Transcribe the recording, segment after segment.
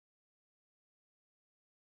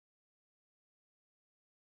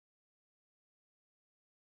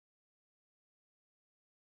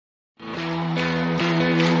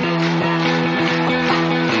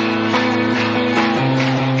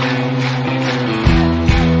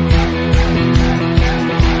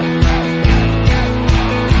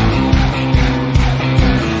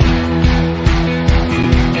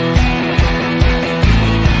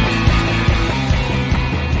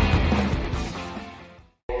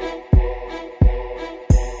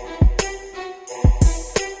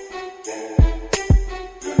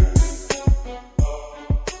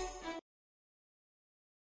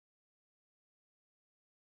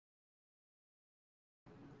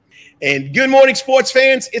And good morning, sports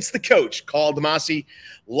fans. It's the coach, Karl DeMasi,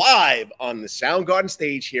 live on the Soundgarden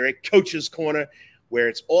Stage here at Coach's Corner, where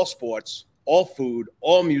it's all sports, all food,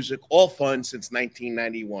 all music, all fun since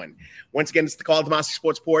 1991. Once again, it's the Karl DeMasi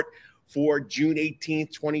Sports Report for June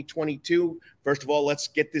 18th, 2022. First of all, let's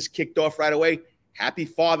get this kicked off right away. Happy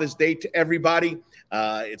Father's Day to everybody.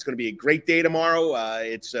 It's going to be a great day tomorrow.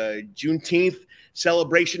 It's Juneteenth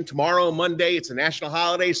celebration tomorrow, Monday. It's a national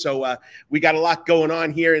holiday, so we got a lot going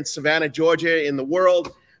on here in Savannah, Georgia, in the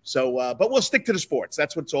world. So, but we'll stick to the sports.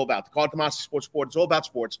 That's what it's all about. The Karl DeMasi Sports Report is all about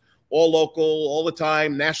sports, all local, all the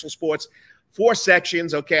time, national sports. 4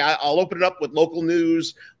 sections. Okay, I'll open it up with local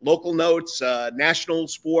news, local notes, national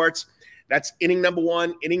sports. That's inning number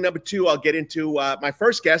 1. Inning number 2, I'll get into my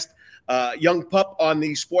first guest, young pup on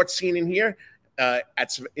the sports scene in here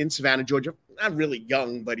in Savannah, Georgia. Not really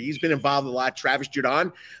young, but he's been involved a lot. Travis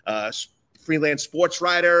Jaudon, freelance sports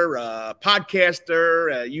writer,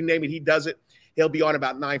 podcaster, you name it, he does it. He'll be on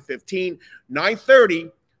about 9:15.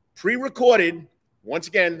 9:30, pre-recorded, once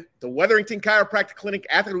again, the Wetherington Chiropractic Clinic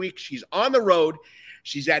Athlete Week. She's on the road.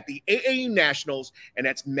 She's at the AAU Nationals, and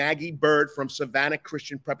that's Maggie Byrd from Savannah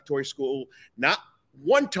Christian Preparatory School. Not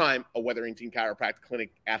one time a Wetherington Chiropractic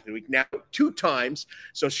Clinic Athlete Week, now 2 times.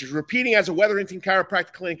 So she's repeating as a Wetherington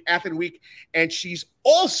Chiropractic Clinic Athlete Week, and she's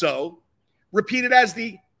also repeated as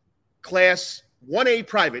the Class 1A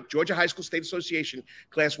Private, Georgia High School State Association,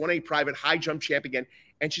 Class 1A Private High Jump Champ again,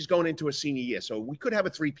 and she's going into a senior year. So we could have a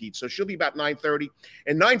three-peat. So she'll be about 9:30.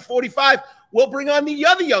 And 9:45, we'll bring on the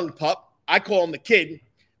other young pup. I call him the kid.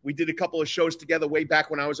 We did a couple of shows together way back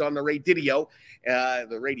when I was on the radio,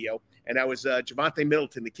 and that was Javonte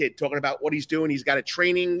Middleton, the kid, talking about what he's doing. He's got a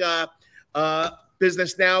training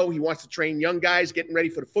business now. He wants to train young guys getting ready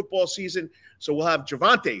for the football season. So we'll have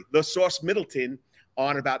Javonte, the Sauce Middleton,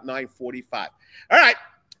 on about 9:45. All right.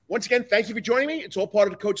 Once again, thank you for joining me. It's all part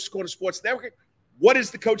of the Coach's Corner Sports Network. What is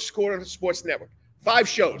the Coach's Corner Sports Network? 5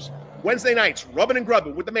 shows. Wednesday nights, Rubbin' and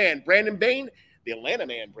Grubbin' with the man, Brandon Bain, the Atlanta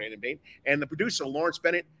man, Brandon Bain, and the producer, Lawrence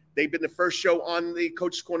Bennett. They've been the first show on the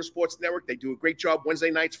Coach's Corner Sports Network. They do a great job Wednesday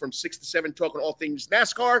nights from 6 to 7 talking all things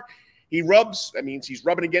NASCAR. He rubs. That means he's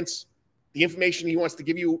rubbing against the information he wants to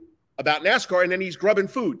give you about NASCAR, and then he's grubbing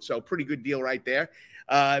food. So pretty good deal right there.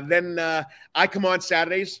 Then I come on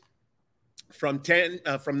Saturdays from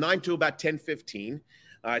 9 to about 10:15.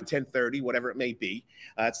 10:30, whatever it may be.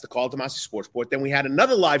 It's the Karl DeMasi Sports Report. Then we had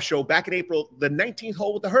another live show back in April, the 19th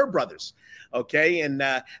hole with the Herb brothers. Okay, and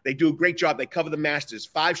they do a great job. They cover the Masters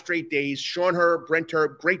 5 straight days. Sean Herb, Brent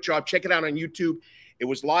Herb, great job. Check it out on YouTube. It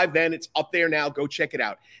was live then. It's up there now. Go check it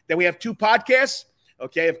out. Then we have 2 podcasts.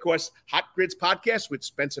 Okay, of course, Hot Grids podcast with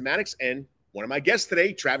Spencer Mannix and one of my guests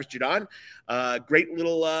today, Travis Jaudon. Great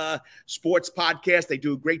little sports podcast. They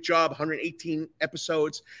do a great job, 118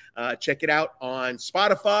 episodes. Check it out on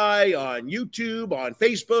Spotify, on YouTube, on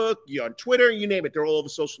Facebook, on Twitter, you name it. They're all over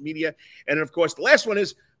social media. And, of course, the last one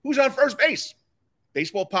is Who's on First Base?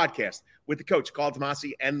 Baseball podcast with the coach, Karl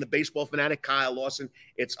DeMasi, and the baseball fanatic, Kyle Lawson.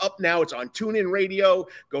 It's up now. It's on TuneIn Radio.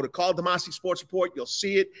 Go to Karl DeMasi Sports Report. You'll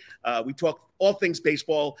see it. We talk all things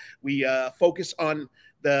baseball. We focus on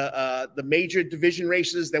the major division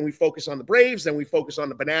races, then we focus on the Braves, then we focus on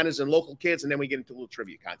the Bananas and local kids, and then we get into a little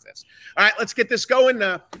trivia contests. All right, let's get this going.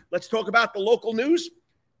 Let's talk about the local news.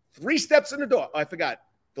 3 steps in the door. Oh, I forgot.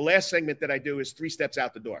 The last segment that I do is 3 steps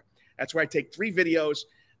out the door. That's where I take 3 videos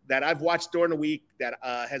that I've watched during the week that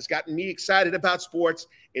has gotten me excited about sports.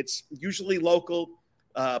 It's usually local,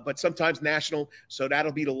 but sometimes national. So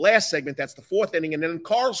that'll be the last segment. That's the 4th inning. And then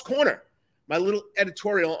Karl's Corner, my little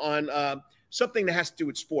editorial on something that has to do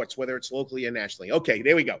with sports, whether it's locally or nationally. Okay,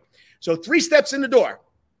 there we go. So 3 steps in the door.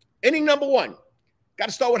 Inning number 1. Got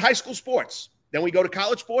to start with high school sports. Then we go to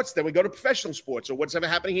college sports. Then we go to professional sports or what's ever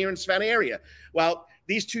happening here in the Savannah area. Well,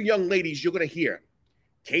 these 2 young ladies you're going to hear.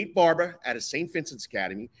 Kate Barber out of St. Vincent's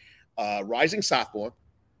Academy, rising sophomore.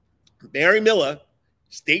 Mary Miller,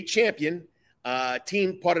 state champion,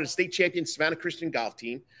 team, part of the state champion Savannah Christian golf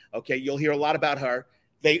team. Okay, you'll hear a lot about her.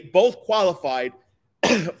 They both qualified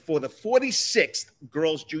for the 46th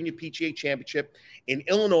Girls Junior PGA Championship in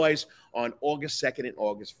Illinois on August 2nd and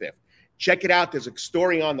August 5th. Check it out. There's a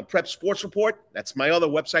story on the Prep Sports Report. That's my other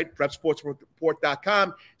website,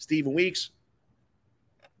 prepsportsreport.com. Stephen Weeks,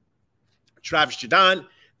 Travis Jaudon.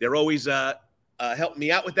 They're always helping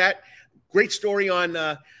me out with that. Great story on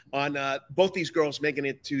both these girls making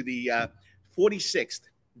it to the 46th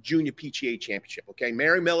Junior PGA Championship. Okay,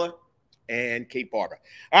 Mary Miller and Kate Barber.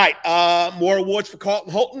 All right, more awards for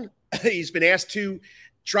Carlton Holton. He's been asked to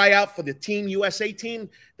try out for the Team USA team.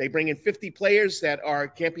 They bring in 50 players that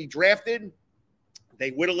can't be drafted.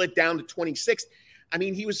 They whittle it down to 26. I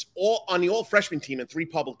mean, he was all on the all-freshman team in 3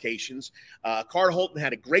 publications. Carl Holton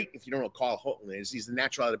had a great, if you don't know what Carl Holton is, he's the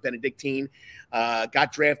natural out of Benedictine,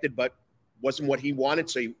 got drafted, but wasn't what he wanted,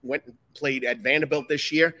 so he went and played at Vanderbilt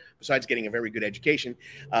this year, besides getting a very good education.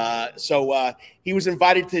 So he was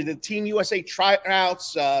invited to the Team USA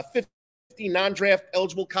tryouts. 50 non-draft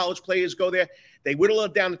eligible college players go there. They whittle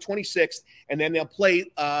it down to 26th, and then they'll play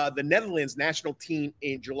the Netherlands national team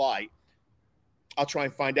in July. I'll try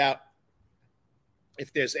and find out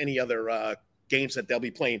if there's any other games that they'll be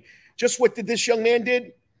playing. Just what this young man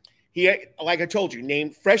did, he, like I told you,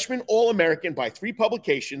 named freshman All-American by 3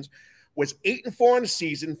 publications, was 8-4 in the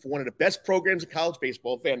season for one of the best programs in college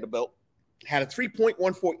baseball, Vanderbilt, had a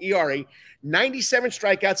 3.14 ERA, 97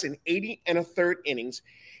 strikeouts in 80 1/3 innings.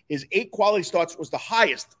 His 8 quality starts was the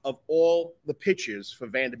highest of all the pitchers for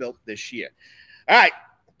Vanderbilt this year. All right,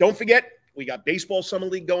 don't forget, we got baseball summer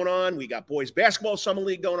league going on. We got boys basketball summer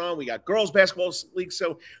league going on. We got girls basketball league.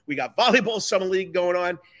 So we got volleyball summer league going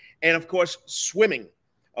on. And, of course, swimming,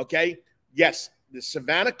 okay? Yes, the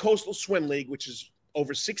Savannah Coastal Swim League, which is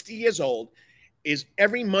over 60 years old, is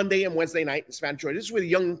every Monday and Wednesday night in Savannah, Georgia. This is where the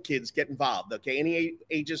young kids get involved, okay? Any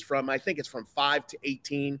ages from, I think it's from 5 to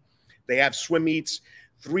 18. They have swim meets.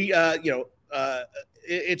 3,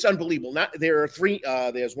 it's unbelievable. There are 3,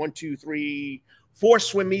 there's 1, 2, 3, 4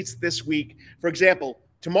 swim meets this week. For example,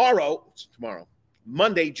 tomorrow,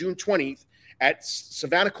 Monday, June 20th, at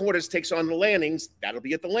Savannah Quarters takes on the Landings. That'll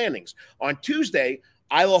be at the Landings. On Tuesday,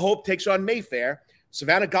 Isle of Hope takes on Mayfair.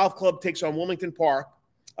 Savannah Golf Club takes on Wilmington Park.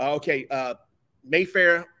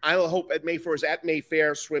 Mayfair, Isle of Hope at Mayfair is at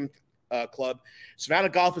Mayfair Swim Club. Savannah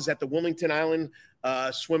Golf is at the Wilmington Island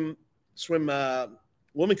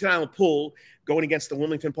Wilmington Island Pool, going against the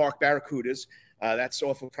Wilmington Park Barracudas. That's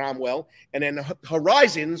off of Cromwell. And then the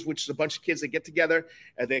Horizons, which is a bunch of kids that get together,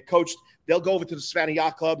 they're coached. They'll go over to the Savannah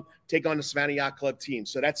Yacht Club, take on the Savannah Yacht Club team.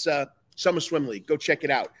 So that's Summer Swim League. Go check it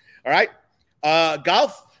out. All right.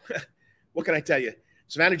 Golf, what can I tell you?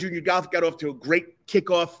 Savannah Junior Golf got off to a great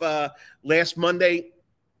kickoff last Monday.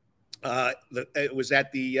 It was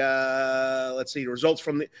at the, the results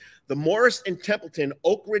from the Morris and Templeton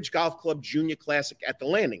Oak Ridge Golf Club Junior Classic at the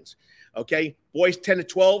Landings. Okay. Boys 10 to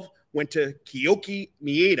 12 went to Kiyoki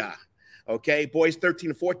Mieda. Okay. Boys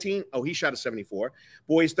 13 to 14. Oh, he shot a 74.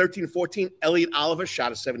 Boys 13 to 14. Elliot Oliver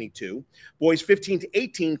shot a 72. Boys 15 to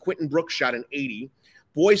 18. Quentin Brooks shot an 80.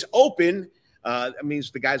 Boys Open. That means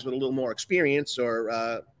the guys with a little more experience,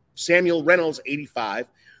 or Samuel Reynolds, 85.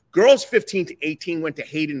 Girls 15 to 18 went to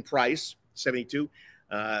Hayden Price, 72.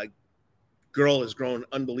 Girl has grown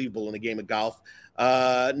unbelievable in the game of golf.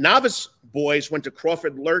 Novice boys went to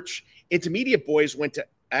Crawford Lurch. Intermediate boys went to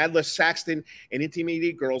Adler Saxton, and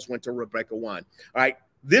intermediate girls went to Rebecca Wan. All right,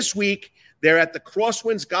 this week they're at the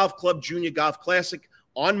Crosswinds Golf Club Junior Golf Classic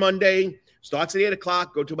on Monday. Starts at 8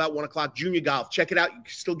 o'clock, go to about 1 o'clock. Junior Golf. Check it out. You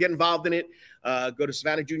can still get involved in it. Go to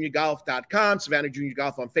SavannahJuniorGolf.com, Savannah Junior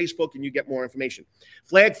Golf on Facebook, and you get more information.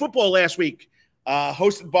 Flag football last week,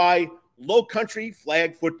 hosted by Low Country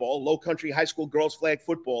Flag Football, Low Country High School Girls Flag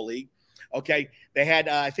Football League. Okay, they had,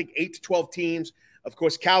 I think, 8 to 12 teams. Of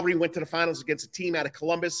course, Calvary went to the finals against a team out of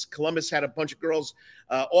Columbus. Columbus had a bunch of girls,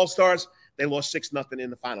 all-stars. They lost 6-0 in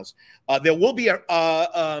the finals. There will be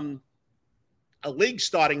a league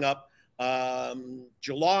starting up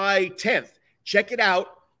July 10th. Check it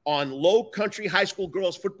out on Low Country High School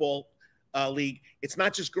Girls Football League. It's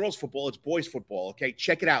not just girls football, it's boys football. Okay,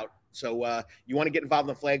 check it out. So you want to get involved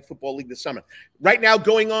in the Flag Football League this summer. Right now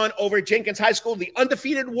going on over at Jenkins High School, the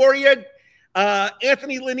Undefeated Warrior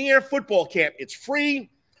Anthony Lanier football camp. It's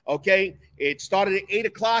free. Okay, it started at 8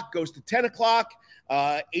 o'clock, goes to 10 o'clock.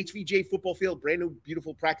 HVJ football field, brand new,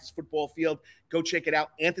 beautiful practice football field. Go check it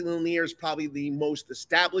out. Anthony Lanier is probably the most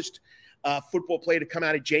established football player to come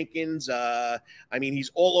out of Jenkins. I mean,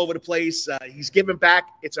 he's all over the place. He's giving back.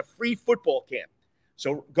 It's a free football camp.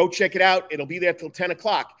 So go check it out. It'll be there till 10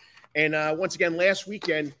 o'clock. And once again, last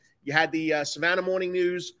weekend, you had the Savannah Morning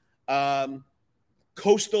News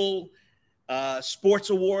Coastal Sports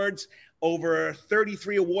Awards. Over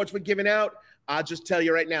 33 awards were given out. I'll just tell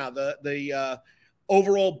you right now, the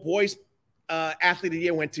overall boys athlete of the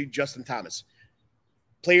year went to Justin Thomas.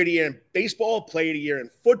 Player of the year in baseball, player of the year in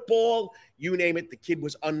football, you name it, the kid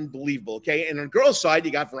was unbelievable, okay? And on the girls' side,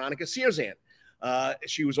 you got Veronica Searzan.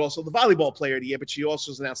 She was also the volleyball player of the year, but she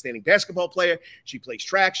also is an outstanding basketball player. She plays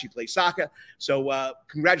track, she plays soccer. So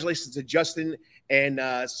congratulations to Justin and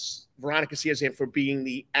Veronica Searzan for being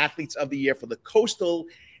the athletes of the year for the Coastal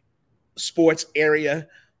Sports Area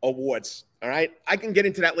Awards. All right. I can get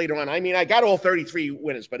into that later on. I mean, I got all 33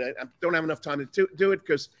 winners, but I don't have enough time to do it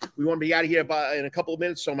because we want to be out of here in a couple of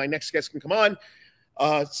minutes so my next guest can come on.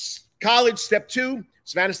 College, step 2,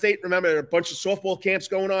 Savannah State. Remember, there are a bunch of softball camps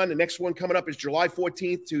going on. The next one coming up is July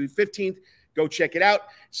 14th to 15th. Go check it out.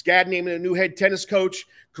 SCAD naming a new head tennis coach,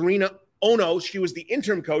 Karina Ono. She was the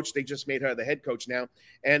interim coach. They just made her the head coach now.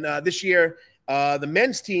 And this year, the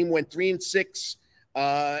men's team went 3-6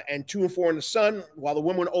 and 2-4 in the Sun, while the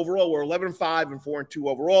women overall were 11-5 and 4-2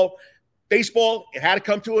 overall. Baseball, it had to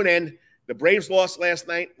come to an end. The Braves lost last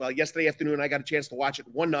night. Well, yesterday afternoon, I got a chance to watch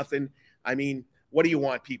it 1-0. I mean, what do you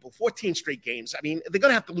want, people? 14 straight games. I mean, they're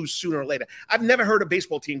going to have to lose sooner or later. I've never heard a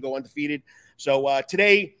baseball team go undefeated. So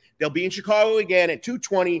today, they'll be in Chicago again at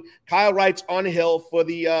 2:20. Kyle Wright's on the hill for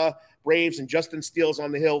the Braves, and Justin Steele's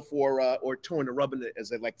on the hill for, or towing the rub, as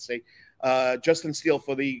they like to say, Justin Steele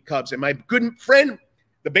for the Cubs. And my good friend,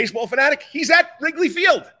 the baseball fanatic, he's at Wrigley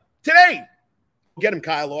Field today. Get him,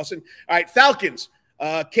 Kyle Lawson. All right, Falcons.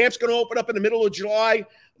 Camp's going to open up in the middle of July.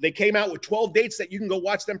 They came out with 12 dates that you can go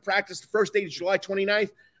watch them practice. The first date is July 29th.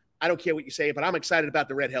 I don't care what you say, but I'm excited about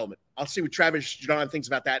the red helmet. I'll see what Travis Jaudon thinks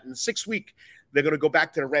about that. In the 6th week, they're going to go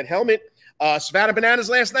back to the red helmet. Savannah Bananas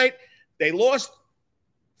last night, they lost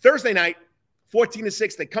Thursday night,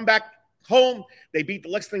 14-6. They come back home. They beat the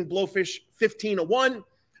Lexington Blowfish 15-1.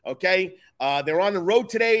 Okay. They're on the road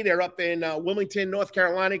today. They're up in Wilmington, North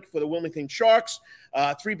Carolina for the Wilmington Sharks.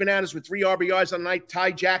 3 Bananas with 3 RBIs on the night.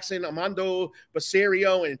 Ty Jackson, Armando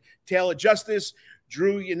Basario, and Taylor Justice.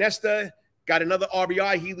 Drew Yanesta got another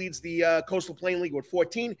RBI. He leads the Coastal Plain League with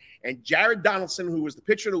 14. And Jared Donaldson, who was the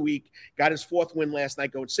pitcher of the week, got his 4th win last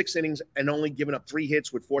night, going 6 innings and only giving up 3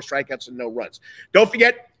 hits with 4 strikeouts and no runs. Don't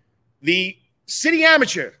forget the City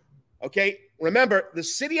Amateur. Okay. Remember, the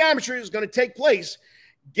City Amateur is going to take place.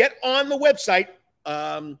 Get on the website,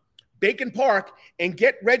 Bacon Park, and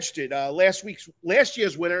get registered. Last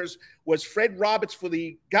year's winners was Fred Roberts for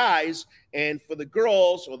the guys, and for the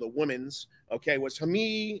girls, or the women's, okay, was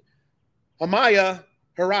Hamaya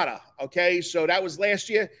Harada. Okay, so that was last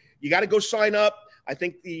year. You got to go sign up. I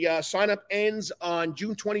think the sign-up ends on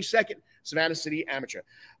June 22nd, Savannah City Amateur.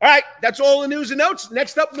 All right, that's all the news and notes.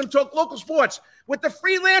 Next up, we're going to talk local sports with the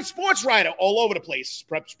freelance sports writer all over the place.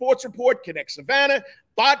 Prep Sports Report, Connect Savannah,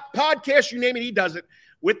 podcast, you name it, he does it.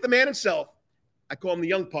 With the man himself, I call him the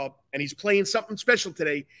Young Pub, and he's playing something special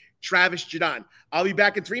today, Travis Jaudon. I'll be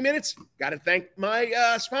back in 3 minutes. Got to thank my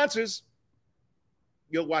sponsors.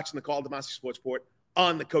 You're watching the Karl DeMasi Sports Report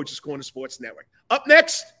on the Coach's Corner Sports Network. Up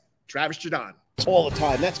next, Travis Jaudon. All the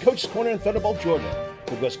time. That's Coach's Corner in Thunderbolt, Georgia,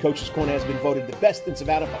 because Coach's Corner has been voted the best in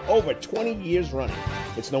Savannah for over 20 years running.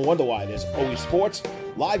 It's no wonder why. There's always sports,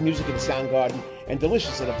 live music in the Soundgarden, and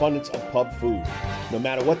delicious and abundance of pub food. No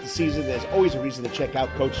matter what the season, there's always a reason to check out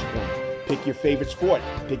Coach's Corner. Pick your favorite sport,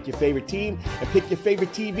 pick your favorite team, and pick your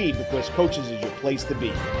favorite TV, because Coach's is your place to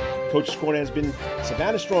be. Coach's Corner has been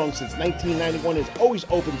Savannah strong since 1991. Is always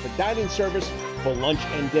open for dining service for lunch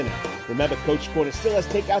and dinner. Remember, Coach's Corner still has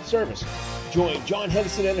takeout service. Join John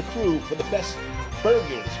Henderson and the crew for the best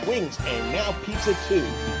burgers, wings, and now pizza too.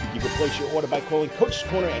 You can place your order by calling Coach's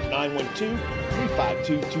Corner at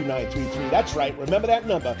 912-352-2933. That's right, remember that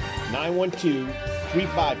number,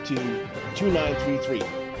 912-352-2933.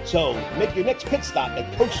 So make your next pit stop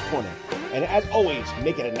at Coach's Corner. And as always,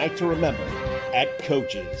 make it a night to remember at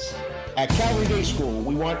Coach's. At Calvary Day School,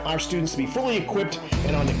 we want our students to be fully equipped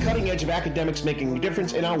and on the cutting edge of academics, making a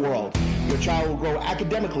difference in our world. Your child will grow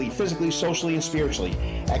academically, physically, socially, and spiritually.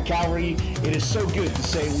 At Calvary, it is so good to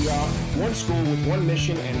say we are one school with one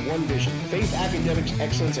mission and one vision: faith, academics,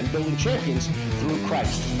 excellence, and building champions through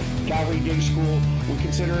Christ. Calvary Day School would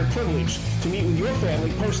consider it a privilege to meet with your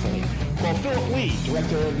family personally. Call Philip Lee,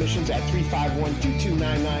 Director of Admissions, at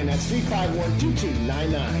 351-2299. That's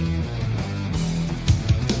 351-2299.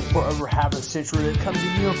 For over half a century, it comes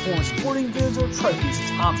in uniforms, sporting goods, or trophies,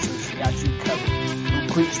 Thompson's got you covered. From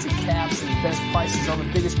cleats to caps and best prices on the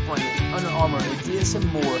biggest brands, Under Armour, Adidas, and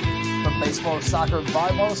more. From baseball to soccer,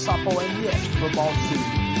 volleyball to softball, and yes, football too.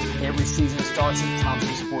 Every season starts at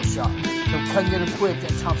Thompson Sports Shop. From come get equipped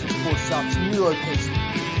at Thompson Sports Shop's new location,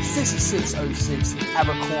 6606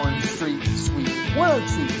 Abercorn Street, Suite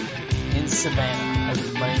 102 in Savannah.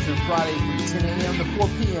 Open Monday through Friday from 10 a.m. to 4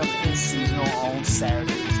 p.m. and seasonal on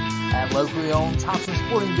Saturdays. At locally owned Thompson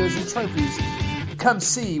Sporting Goods and Trophies, come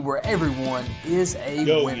see where everyone is a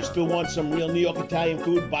winner. You still want some real New York Italian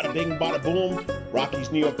food? Bada bing, bada boom. Rocky's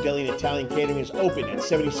New York Deli and Italian Catering is open at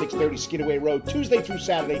 7630 Skidaway Road, Tuesday through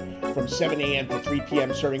Saturday from 7 a.m. to 3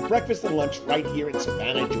 p.m., serving breakfast and lunch right here in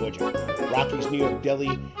Savannah, Georgia. Rocky's New York Deli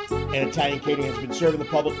and Italian Catering has been serving the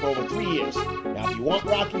public for over 3 years. Now, if you want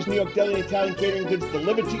Rocky's New York Deli and Italian Catering goods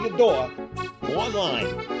delivered to your door, online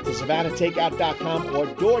to SavannahTakeout.com or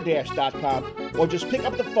DoorDash.com, or just pick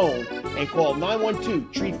up the phone and call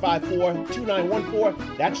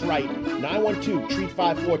 912-354-2914. That's right,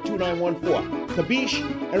 912-354-2914. Kabish,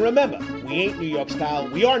 and remember, we ain't New York style.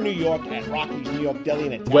 We are New York at Rocky's New York Deli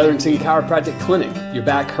and Italian. Wetherington Chiropractic Clinic. Your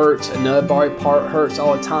back hurts, another body part hurts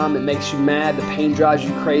all the time. It makes you mad. The pain drives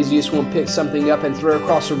you crazy. You just want to pick something up and throw it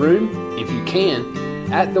across the room? If you can.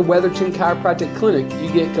 At the Wetherington Chiropractic Clinic,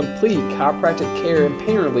 you get complete chiropractic care and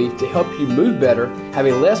pain relief to help you move better, have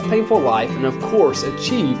a less painful life, and of course,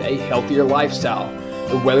 achieve a healthier lifestyle.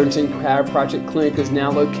 The Wetherington Chiropractic Clinic is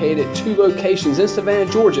now located at 2 locations in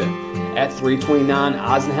Savannah, Georgia, at 329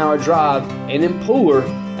 Eisenhower Drive and in Pooler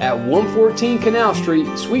at 114 Canal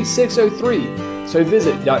Street, Suite 603. So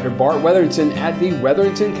visit Dr. Bart Wetherington at the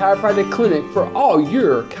Wetherington Chiropractic Clinic for all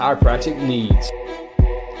your chiropractic needs.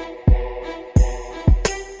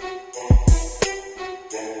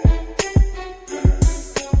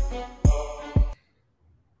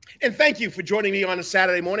 And thank you for joining me on a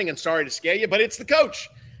Saturday morning. And sorry to scare you, but it's the coach,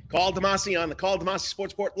 Karl DeMasi, on the Karl DeMasi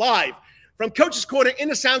Sports Report, live from Coach's Corner in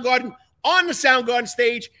the Soundgarden, on the Soundgarden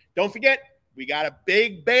Stage. Don't forget, we got a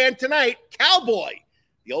big band tonight, Cowboy,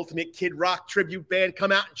 the ultimate Kid Rock tribute band.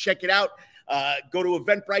 Come out and check it out. Go to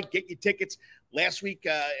Eventbrite, get your tickets. Last week,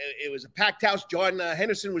 it was a packed house. John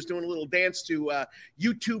Henderson was doing a little dance to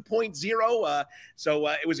U2.0. So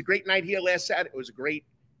it was a great night here last Saturday. It was a great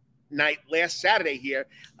night last Saturday here.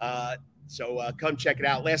 So come check it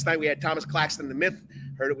out. Last night we had Thomas Claxton, the Myth.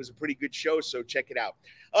 Heard it was a pretty good show, so check it out.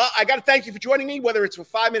 I got to thank you for joining me, whether it's for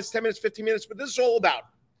 5 minutes, 10 minutes, 15 minutes, but this is all about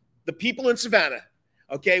the people in Savannah,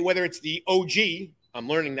 okay? Whether it's the OG, I'm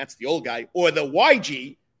learning that's the old guy, or the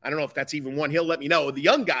YG, I don't know if that's even one. He'll let me know, the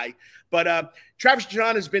young guy. But Travis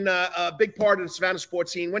Jaudon has been a big part of the Savannah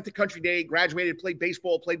sports scene. Went to Country Day, graduated, played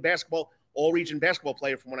baseball, played basketball, all-region basketball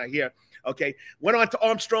player from what I hear. Okay, went on to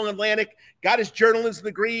Armstrong Atlantic, got his journalism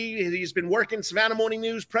degree. He's been working Savannah Morning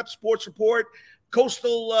News, Prep Sports Report,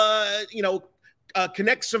 Coastal,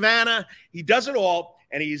 Connect Savannah. He does it all,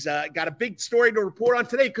 and he's got a big story to report on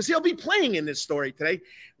today because he'll be playing in this story today,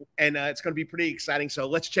 and it's going to be pretty exciting. So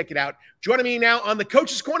let's check it out. Joining me now on the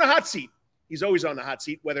Coach's Corner hot seat. He's always on the hot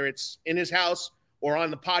seat, whether it's in his house or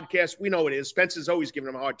on the podcast. We know it is. Spencer's always giving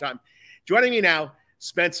him a hard time. Joining me now,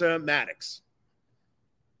 Spencer Maddox.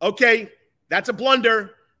 Okay, that's a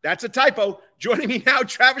blunder. That's a typo. Joining me now,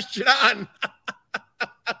 Travis Jaudon.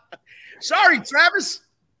 Sorry, Travis.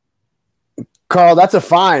 Karl, that's a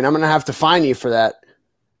fine. I'm going to have to fine you for that.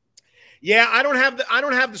 Yeah, I don't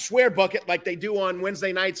have the swear bucket like they do on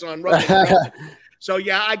Wednesday nights on Rugby. So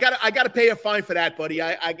yeah, I got to pay a fine for that, buddy.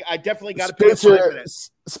 I definitely got to pay a fine for that.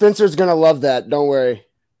 Spencer's going to love that. Don't worry.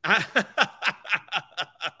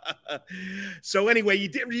 So anyway,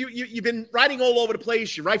 you've been writing all over the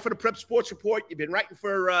place. You write for the Prep Sports Report. You've been writing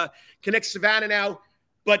for Connect Savannah now.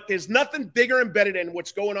 But there's nothing bigger and better than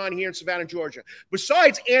what's going on here in Savannah, Georgia.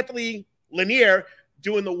 Besides Anthony Lanier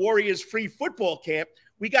doing the Warriors free football camp,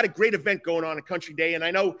 we got a great event going on at Country Day. And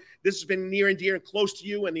I know this has been near and dear and close to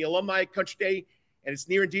you and the alumni at Country Day. And it's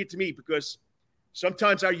near and dear to me because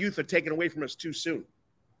sometimes our youth are taken away from us too soon.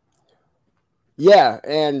 Yeah,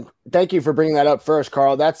 and thank you for bringing that up first,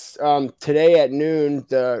 Karl. That's today at noon,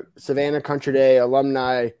 the Savannah Country Day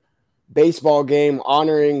alumni baseball game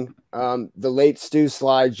honoring the late Stu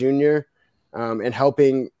Sly Jr. And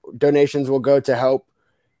helping. Donations will go to help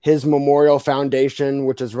his memorial foundation,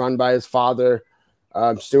 which is run by his father,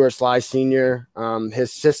 Stuart Sly Sr.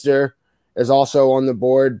 His sister is also on the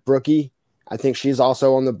board, Brookie. I think she's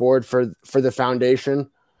also on the board for the foundation.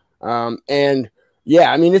 And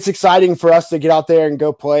yeah, I mean, it's exciting for us to get out there and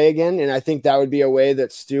go play again. And I think that would be a way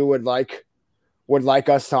that Stu would like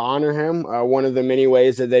us to honor him. One of the many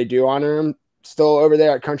ways that they do honor him still over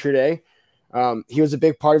there at Country Day. He was a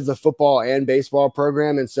big part of the football and baseball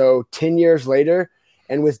program. And so 10 years later,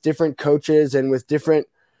 and with different coaches and with different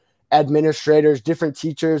administrators, different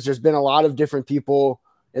teachers, there's been a lot of different people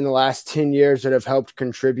in the last 10 years that have helped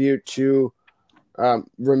contribute to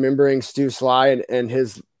remembering Stu Sly and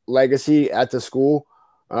his legacy at the school.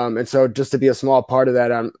 And so just to be a small part of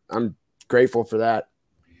that, I'm grateful for that.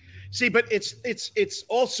 See, but it's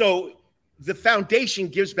also the foundation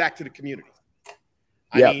gives back to the community.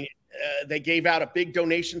 I mean, they gave out a big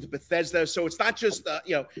donation to Bethesda. So it's not just,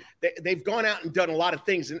 they've gone out and done a lot of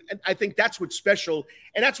things. And I think that's what's special.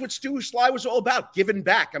 And that's what Stu Sly was all about, giving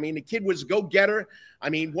back. I mean, the kid was a go-getter. I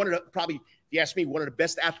mean, if you ask me, one of the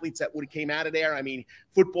best athletes that would have came out of there. I mean,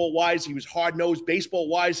 football-wise, he was hard-nosed.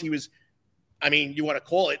 Baseball-wise, he was, I mean, you want to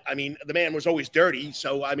call it. I mean, the man was always dirty.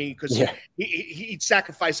 So, I mean, because he'd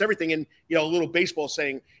sacrifice everything. And, a little baseball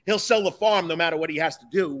saying he'll sell the farm no matter what he has to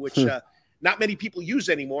do, which not many people use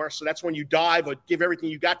anymore. So that's when you dive or give everything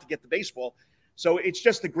you got to get the baseball. So it's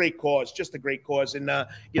just a great cause, And,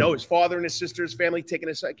 his father and his sister, his family taking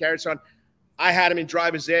his carrots on. I had him in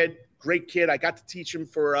driver's ed. Great kid. I got to teach him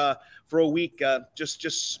for a week. Gone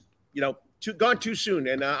too soon.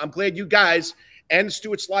 And I'm glad you guys and the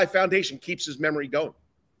Stuart Sly Foundation keeps his memory going.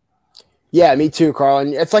 Yeah, me too, Carl.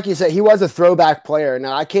 And it's like you said, he was a throwback player.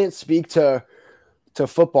 Now, I can't speak to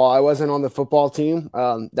football. I wasn't on the football team.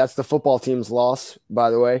 That's the football team's loss, by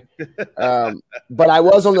the way. But I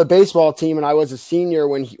was on the baseball team, and I was a senior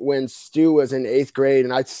when Stu was in 8th grade.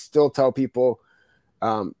 And I still tell people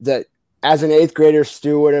that as an 8th grader,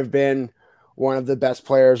 Stu would have been one of the best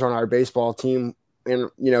players on our baseball team. And,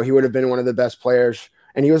 he would have been one of the best players.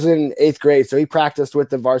 And he was in 8th grade, so he practiced with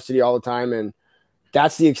the varsity all the time. And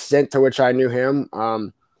that's the extent to which I knew him.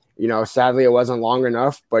 Sadly, it wasn't long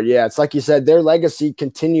enough. But, yeah, it's like you said, their legacy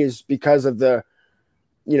continues because of the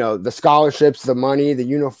scholarships, the money, the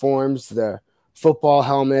uniforms, the football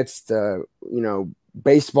helmets, the,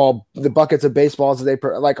 baseball, the buckets of baseballs that they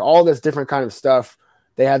like all this different kind of stuff.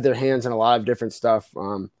 They have their hands in a lot of different stuff.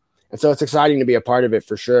 And so it's exciting to be a part of it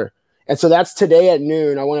for sure. And so that's today at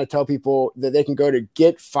noon. I want to tell people that they can go to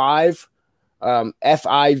get5,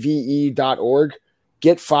 FIVE.org,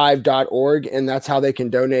 get5.org, and that's how they can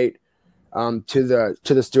donate to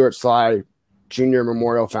the Stuart Sly Junior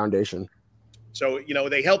Memorial Foundation. So,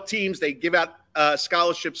 they help teams, they give out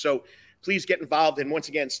scholarships. So please get involved. And once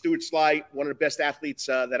again, Stuart Sly, one of the best athletes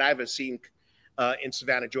that I've ever seen in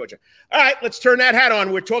Savannah, Georgia. All right, let's turn that hat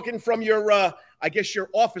on. We're talking from your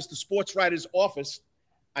office, the sports writer's office.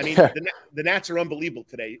 I mean, the Nats are unbelievable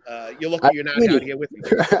today. You're lucky you're not out here with me.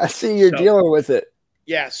 I see you're dealing with it.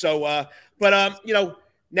 Yeah. So,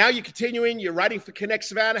 now you're continuing. You're writing for Connect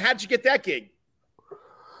Savannah. How'd you get that gig?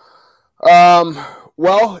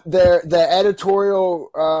 Well, the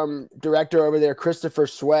editorial director over there, Christopher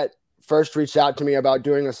Sweat, first reached out to me about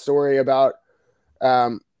doing a story about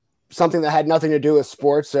something that had nothing to do with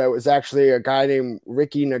sports. So it was actually a guy named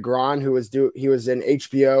Ricky Negron who was in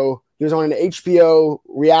HBO. He was on an HBO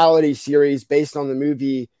reality series based on the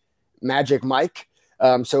movie Magic Mike.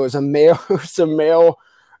 So it was a male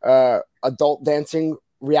adult dancing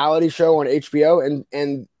reality show on HBO,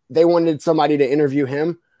 and they wanted somebody to interview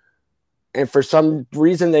him. And for some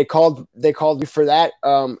reason they called me for that.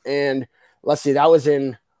 And let's see, that was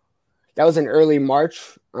in early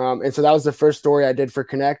March. And so that was the first story I did for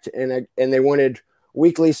Connect, and they wanted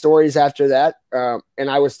weekly stories after that. And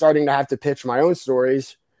I was starting to have to pitch my own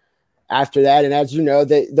stories after that. And as you know,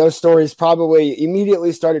 those stories probably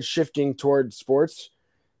immediately started shifting toward sports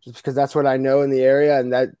just because that's what I know in the area.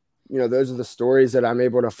 And that, those are the stories that I'm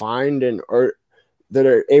able to find or that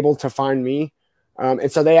are able to find me.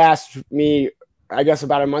 And so they asked me, I guess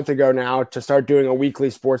about a month ago now, to start doing a weekly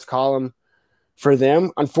sports column for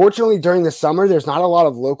them. Unfortunately, during the summer, there's not a lot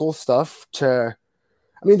of local stuff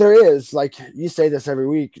there is, like you say this every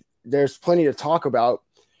week, there's plenty to talk about.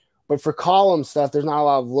 But for column stuff, there's not a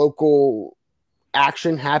lot of local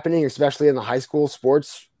action happening, especially in the high school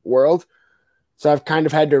sports world. So I've kind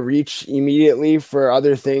of had to reach immediately for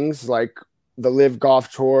other things like the Live Golf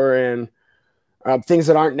Tour and things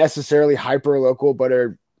that aren't necessarily hyper local, but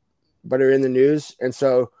are in the news. And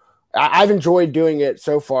so I've enjoyed doing it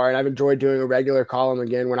so far, and I've enjoyed doing a regular column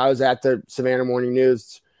again. When I was at the Savannah Morning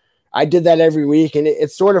News, I did that every week, and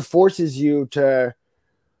it sort of forces you to.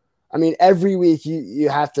 Every week you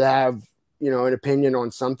have to have, an opinion on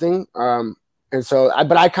something. And so,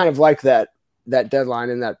 but I kind of like that deadline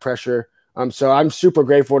and that pressure. So I'm super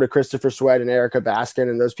grateful to Christopher Sweat and Erica Baskin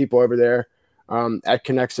and those people over there at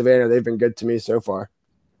Connect Savannah. They've been good to me so far.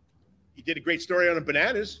 You did a great story on the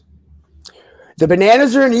Bananas. The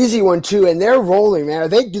Bananas are an easy one too, and they're rolling, man.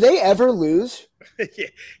 Do they ever lose?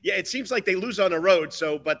 Yeah. It seems like they lose on the road.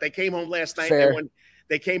 But they came home last night. Fair.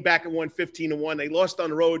 They came back and won 15-1. They lost on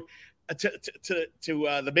the road to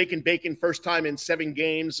the Bacon first time in 7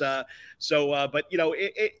 games. And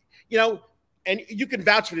you can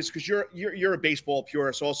vouch for this because you're a baseball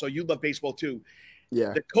purist also. You love baseball too.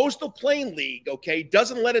 Yeah. The Coastal Plain League,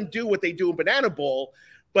 doesn't let them do what they do in Banana Bowl,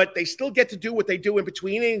 but they still get to do what they do in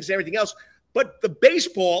between innings and everything else. But the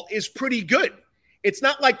baseball is pretty good. It's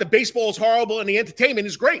not like the baseball is horrible and the entertainment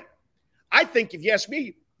is great. I think, if you ask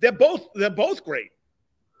me, they're both great.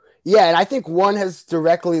 Yeah, and I think one has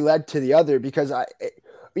directly led to the other because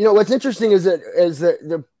what's interesting is that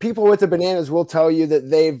the people with the Bananas will tell you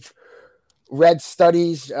that they've read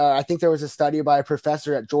studies. I think there was a study by a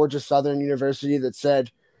professor at Georgia Southern University that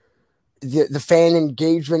said the fan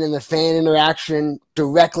engagement and the fan interaction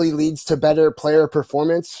directly leads to better player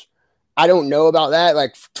performance. I don't know about that.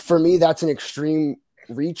 Like for me, that's an extreme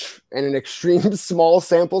reach and an extreme small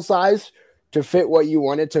sample size to fit what you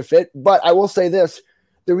want it to fit. But I will say this,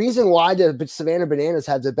 the reason why the Savannah Bananas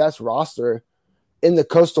have the best roster in the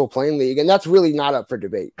Coastal Plain League, and that's really not up for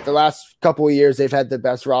debate. The last couple of years, they've had the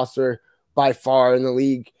best roster by far in the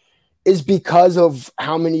league, is because of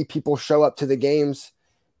how many people show up to the games.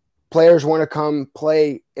 Players want to come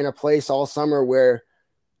play in a place all summer where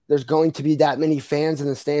there's going to be that many fans in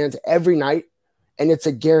the stands every night, and it's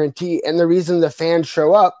a guarantee. And the reason the fans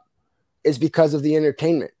show up is because of the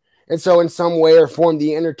entertainment. And so in some way or form,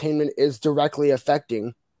 the entertainment is directly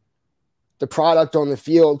affecting the product on the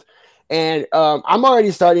field. And I'm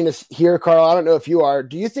already starting to hear, Karl, I don't know if you are,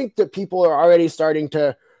 do you think that people are already starting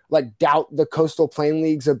to like doubt the Coastal Plain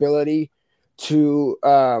League's ability to,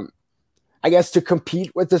 I guess, to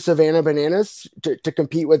compete with the Savannah Bananas, to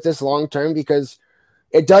compete with this long-term? Because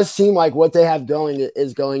it does seem like what they have going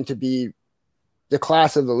is going to be the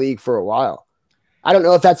class of the league for a while. I don't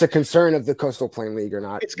know if that's a concern of the Coastal Plain League or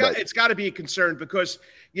not. It's got to be a concern because,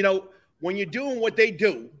 you know, when you're doing what they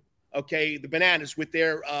do, okay, the Bananas with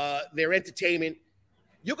their entertainment,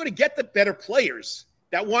 you're going to get the better players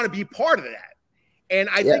that want to be part of that. And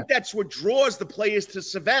I think that's what draws the players to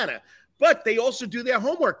Savannah. But they also do their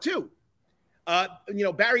homework too. You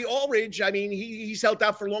know, Barry Aldridge, I mean, he's held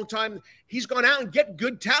out for a long time. He's gone out and get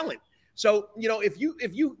good talent. So, you know, if you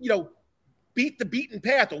beat the beaten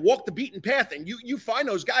path or walk the beaten path and you find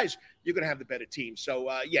those guys, you're going to have the better team. So,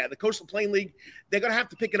 the Coastal Plain League, they're going to have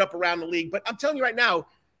to pick it up around the league. But I'm telling you right now,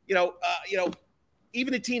 you know,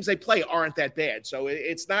 even the teams they play aren't that bad. So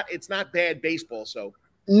it's not bad baseball. So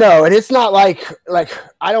no, and it's not like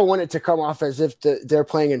I don't want it to come off as if they're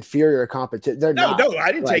playing inferior competition. They're not. No,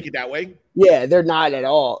 I didn't take it that way. Yeah, they're not at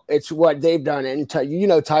all. It's what they've done, and you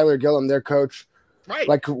know Tyler Gillum, their coach. Right.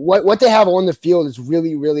 Like what they have on the field is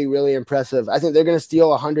really, really, really impressive. I think they're going to steal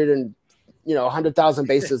 100,000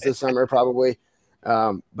 bases this summer probably.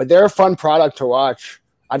 But they're a fun product to watch.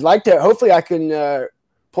 I'd like to. Hopefully, I can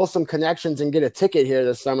pull some connections and get a ticket here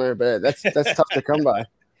this summer, but that's tough to come by.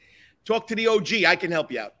 Talk to the OG. I can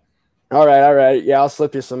help you out. All right. Yeah, I'll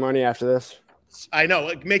slip you some money after this. I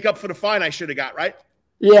know. Make up for the fine I should have got, right?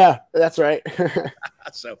 Yeah, that's right.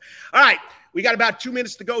 So, all right. We got about 2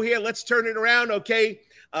 minutes to go here. Let's turn it around, okay?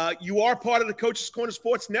 You are part of the Coach's Corner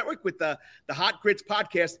Sports Network with the Hot Grits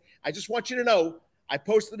podcast. I just want you to know, I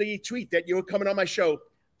posted a tweet that you were coming on my show.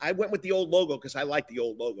 I went with the old logo because I like the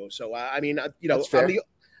old logo. So, That's fair.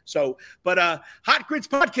 Hot Grits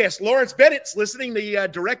podcast, Lawrence Bennett's listening, the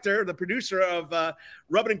director, the producer of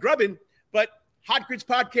Rubbin' and Grubbin'. But Hot Grits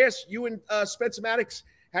podcast, you and Spencer Maddox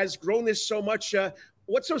has grown this so much.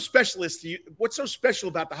 What's so special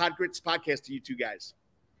about the Hot Grits podcast to you two guys?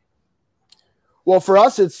 Well, for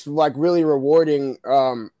us, it's like really rewarding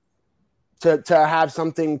to have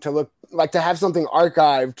something to look like, to have something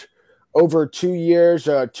archived over 2 years,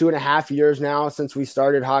 2.5 years now since we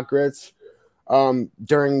started Hot Grits.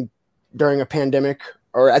 During a pandemic,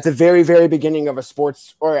 or at the very, very beginning of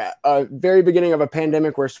very beginning of a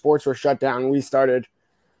pandemic where sports were shut down, we started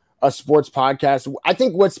a sports podcast. I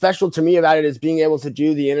think what's special to me about it is being able to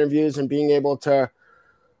do the interviews and being able to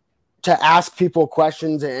ask people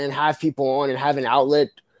questions and have people on and have an outlet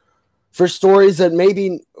for stories that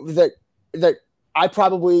maybe that I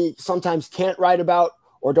probably sometimes can't write about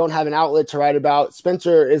or don't have an outlet to write about.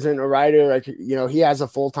 Spencer isn't a writer. Like, you know, he has a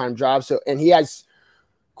full-time job. And he has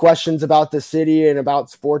questions about the city and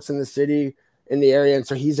about sports in the city, in the area. And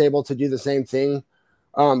so he's able to do the same thing.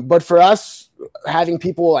 But for us, having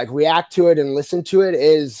people like react to it and listen to it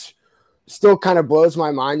is still kind of blows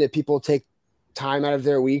my mind that people take time out of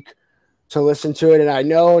their week to listen to it. And I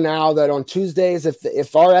know now that on Tuesdays,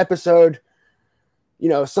 if our episode, you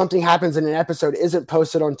know, something happens and an episode isn't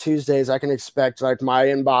posted on Tuesdays, I can expect like my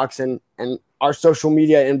inbox and our social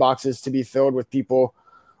media inboxes to be filled with people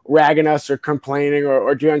ragging us or complaining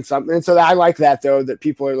or doing something. And so I like that, though, that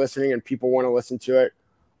people are listening and people want to listen to it.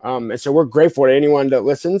 And so we're grateful to anyone that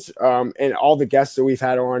listens. And all the guests that we've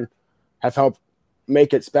had on have helped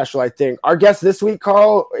make it special, I think. Our guest this week,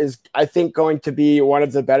 Karl, is, I think, going to be one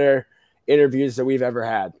of the better interviews that we've ever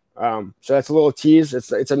had. So that's a little tease.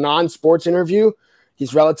 It's a non-sports interview.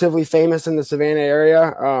 He's relatively famous in the Savannah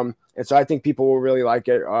area. And so I think people will really like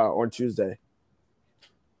it on Tuesday.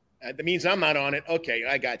 That means I'm not on it. Okay,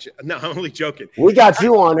 I got you. No, I'm only joking. We got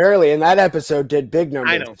you on early, and that episode did big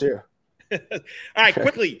numbers, I know. Too. All right,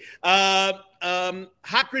 quickly. Hot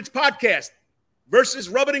Grits podcast versus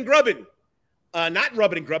Rubbin' and Grubbin'. Not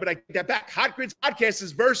Rubbin' and Grubbin'. I take that back. Hot Grits podcast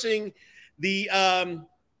is versing the Herb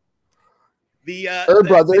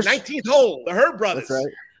Brothers. The 19th hole, the Herb Brothers. That's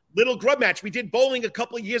right. Little grub match. We did bowling a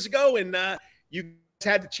couple of years ago, and you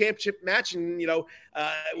had the championship match, and, it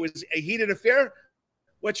was a heated affair.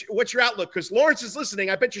 What's your outlook? Because Lawrence is listening.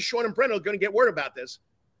 I bet you Sean and Brent are going to get word about this.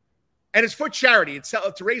 And it's for charity. It's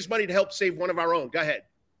to raise money to help save one of our own. Go ahead.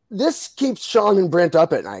 This keeps Sean and Brent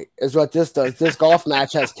up at night is what this does. This golf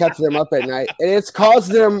match has kept them up at night. And it's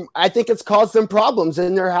caused them problems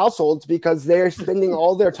in their households because they're spending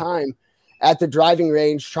all their time at the driving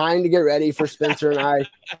range trying to get ready for Spencer and I.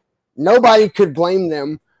 Nobody could blame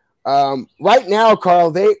them. Right now,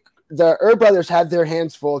 Carl, the Erb brothers have their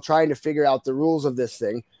hands full trying to figure out the rules of this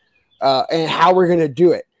thing and how we're going to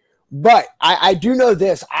do it. But I do know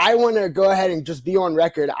this. I want to go ahead and just be on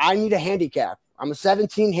record. I need a handicap. I'm a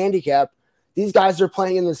 17 handicap. These guys are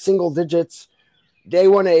playing in the single digits. They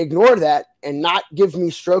want to ignore that and not give me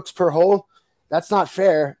strokes per hole. That's not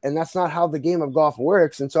fair, and that's not how the game of golf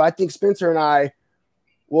works. And so I think Spencer and I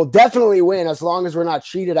will definitely win as long as we're not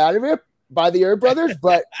cheated out of it by the Erb brothers.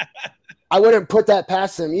 But I wouldn't put that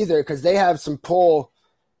past them either because they have some pull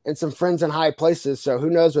and some friends in high places. So who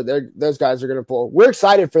knows what those guys are going to pull. We're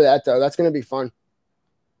excited for that, though. That's going to be fun.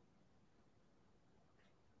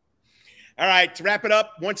 All right, to wrap it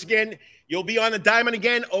up, once again, you'll be on the diamond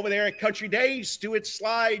again over there at Country Day, Stuart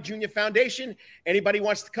Sly Junior Foundation. Anybody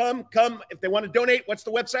wants to come. If they want to donate, what's the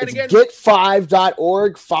website again?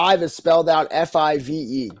 Get5.org. 5 is spelled out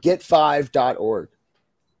F-I-V-E. Get5.org.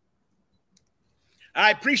 I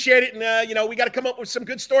appreciate it. And, we got to come up with some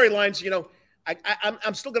good storylines.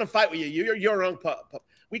 I'm still going to fight with you. You're your own pup.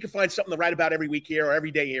 We can find something to write about every week here or every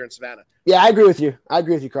day here in Savannah. Yeah, I agree with you.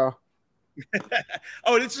 Carl.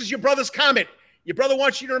 Oh, this is your brother's comment. Your brother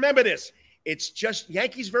wants you to remember this. It's just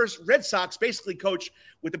Yankees versus Red Sox, basically, Coach,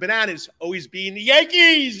 with the Bananas always being the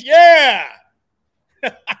Yankees. Yeah.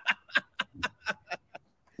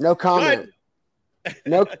 No comment.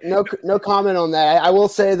 No comment on that. I will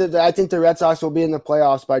say that I think the Red Sox will be in the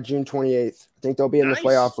playoffs by June 28th. I think they'll be in the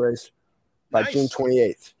playoff race by June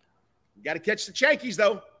 28th. You got to catch the Yankees,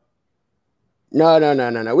 though.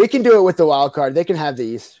 No. We can do it with the wild card. They can have the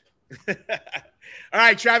East. All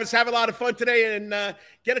right, Travis, have a lot of fun today and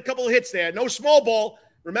get a couple of hits there. No small ball,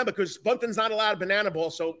 remember, because bunting's not allowed banana ball,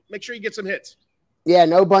 so make sure you get some hits. Yeah,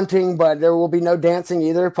 no bunting, but there will be no dancing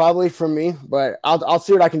either, probably from me, but I'll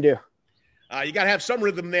see what I can do. You got to have some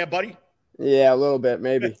rhythm there, buddy. Yeah, a little bit,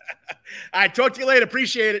 maybe. All right, talk to you later.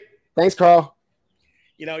 Appreciate it. Thanks, Carl.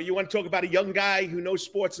 You want to talk about a young guy who knows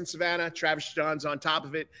sports in Savannah. Travis Jaudon's on top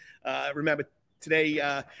of it. Remember, today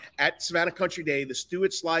at Savannah Country Day, the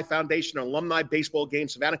Stuart Sly Foundation alumni baseball game,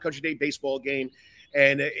 Savannah Country Day baseball game.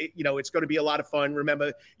 And, it's going to be a lot of fun.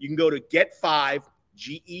 Remember, you can go to Get5,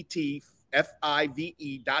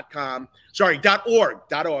 GETFIVE.com. Sorry, .org,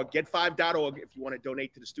 Get5.org if you want to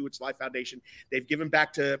donate to the Stuart Sly Foundation. They've given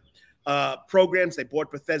back to programs. They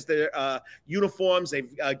bought Bethesda uniforms. They've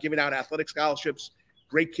given out athletic scholarships.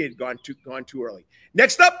 Great kid, gone too early.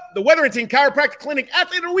 Next up, the Wetherington Chiropractic Clinic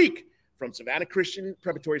Athlete of the Week. From Savannah Christian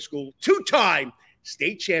Preparatory School, 2-time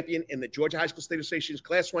state champion in the Georgia High School State Association's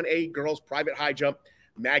Class 1A girls private high jump,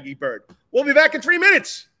 Maggie Byrd. We'll be back in 3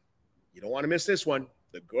 minutes. You don't want to miss this one.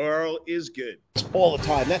 The girl is good. All the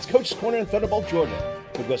time. That's Coach's Corner in Thunderbolt, Georgia.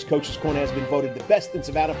 Because Coach's Corner has been voted the best in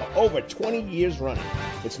Savannah for over 20 years running.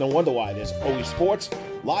 It's no wonder why. There's always sports,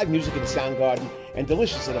 live music in the Soundgarden, and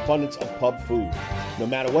delicious and abundance of pub food. No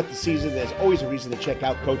matter what the season, there's always a reason to check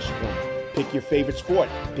out Coach's Corner. Pick your favorite sport,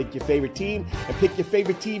 pick your favorite team, and pick your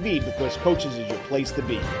favorite TV because Coach's is your place to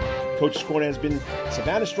be. Coach's Corner has been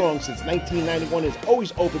Savannah strong since 1991 and is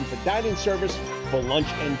always open for dining service for lunch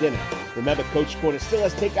and dinner. Remember, Coach's Corner still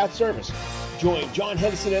has takeout service. Join John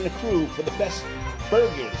Henderson and the crew for the best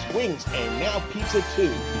burgers, wings, and now pizza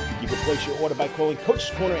too. You can place your order by calling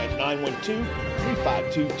Coach's Corner at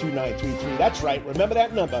 912-352-2933. That's right, remember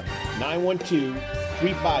that number,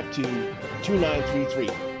 912-352-2933.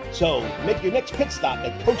 So make your next pit stop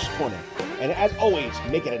at Coach's Corner. And as always,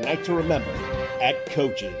 make it a night to remember at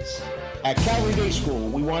Coach's. At Calvary Day School,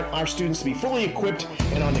 we want our students to be fully equipped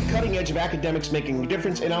and on the cutting edge of academics, making a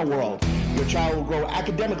difference in our world. Your child will grow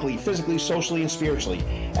academically, physically, socially, and spiritually.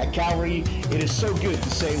 At Calvary, it is so good to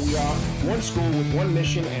say we are one school with one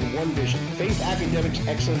mission and one vision. Faith, academics,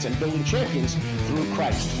 excellence, and building champions through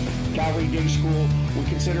Christ. Calvary Day School, we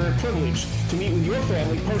consider it a privilege to meet with your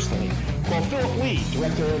family personally. Call Philip Lee,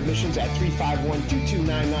 Director of Admissions at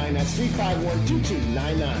 351-2299. That's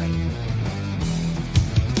 351-2299.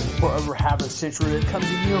 For over half a century, it comes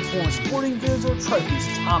in uniforms, sporting goods, or trophies,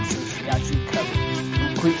 Thompson's got you covered.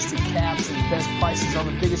 From cleats to caps and the best prices on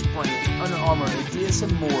the biggest brands, Under Armour, Adidas,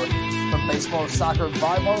 and more. From baseball to soccer,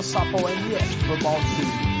 volleyball to softball, and yes, football too.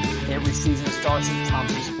 Every season starts at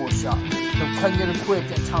Thompson Sports Shop. Come get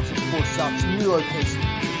equipped at Thompson Sports Shop's new location,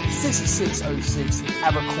 6606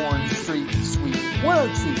 Abercorn Street, Suite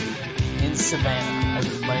 102 in Savannah.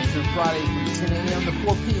 Open Monday through Friday from 10 a.m. to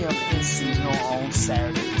 4 p.m. and seasonal on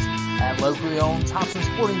Saturdays. At locally owned Thompson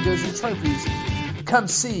Sporting Goods and Trophies, come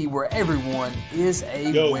see where everyone is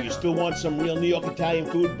a winner. You still want some real New York Italian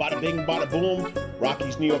food? Bada bing, bada boom.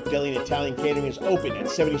 Rocky's New York Deli and Italian Catering is open at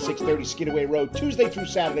 7630 Skidaway Road, Tuesday through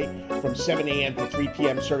Saturday from 7 a.m. to 3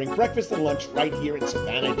 p.m., serving breakfast and lunch right here in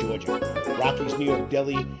Savannah, Georgia. Rocky's New York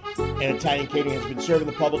Deli and Italian Catering has been serving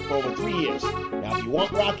the public for over 3 years. Now, if you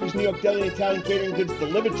want Rocky's New York Deli and Italian Catering goods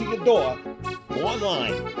delivered to your door, go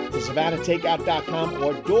online to SavannahTakeout.com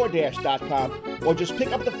or DoorDash.com, or just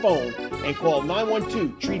pick up the phone and call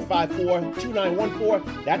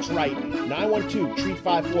 912-354-2914. That's right,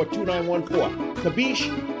 912-354-2914. Kabish,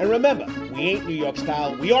 and remember, we ain't New York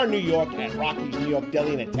style. We are New York at Rocky's New York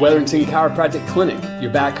Deli and Italian. Wetherington Chiropractic Clinic. Your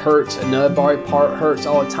back hurts, another body part hurts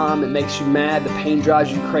all the time. It makes you mad. The pain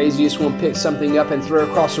drives you crazy. You just want to pick something up and throw it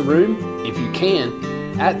across the room? If you can.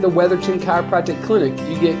 At the Wetherington Chiropractic Clinic,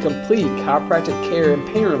 you get complete chiropractic care and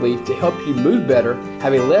pain relief to help you move better,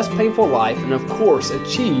 have a less painful life, and of course,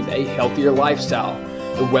 achieve a healthier lifestyle.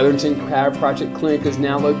 The Wetherington Chiropractic Clinic is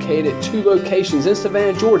now located at 2 locations in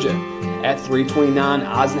Savannah, Georgia, at 329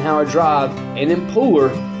 Eisenhower Drive and in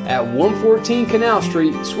Pooler at 114 Canal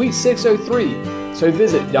Street, Suite 603. So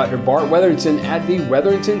visit Dr. Bart Wetherington at the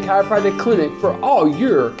Wetherington Chiropractic Clinic for all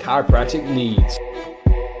your chiropractic needs.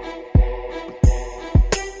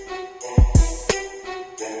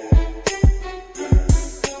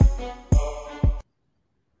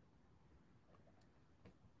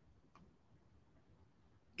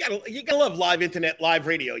 You gotta love live internet, live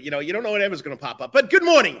radio. You don't know whatever's going to pop up. But good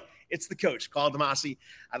morning. It's the coach, Karl DeMasi.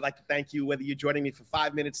 I'd like to thank you, whether you're joining me for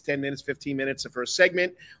 5 minutes, 10 minutes, 15 minutes, or for a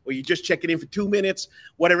segment, or you're just checking in for 2 minutes,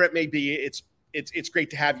 whatever it may be. It's great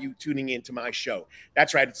to have you tuning in to my show.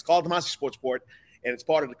 That's right. It's Karl DeMasi Sports Report, and it's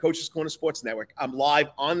part of the Coach's Corner Sports Network. I'm live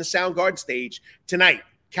on the Soundgarden Stage tonight.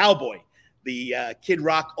 Cowboy, the Kid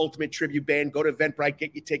Rock Ultimate Tribute Band. Go to Eventbrite,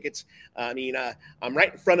 get your tickets. I'm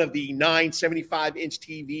right in front of the 9 75-inch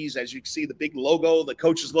TVs. As you can see, the big logo, the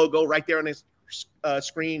coach's logo right there on his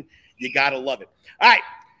screen. You got to love it. All right.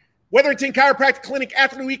 Wetherington Chiropractic Clinic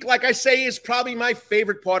Athlete Week, like I say, is probably my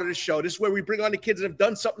favorite part of the show. This is where we bring on the kids that have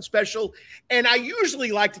done something special, and I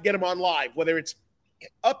usually like to get them on live, whether it's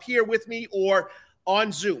up here with me or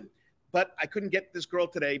on Zoom. But I couldn't get this girl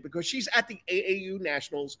today because she's at the AAU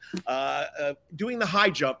Nationals doing the high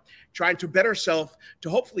jump, trying to better herself to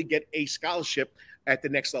hopefully get a scholarship at the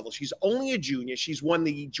next level. She's only a junior. She's won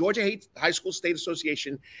the Georgia High School State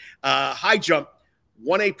Association high jump,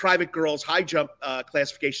 1A private girls high jump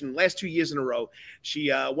classification last 2 years in a row.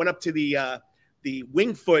 She went up to the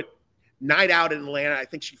Wingfoot night out in Atlanta. I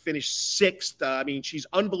think she finished 6th. She's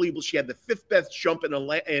unbelievable. She had the 5th best jump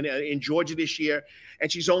in Georgia this year,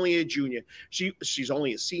 and she's only a junior. She's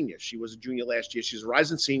only a senior. She was a junior last year. She's a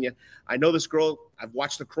rising senior. I know this girl. I've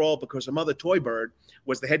watched her crawl because her mother, Toy Bird,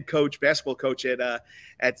 was the head coach, basketball coach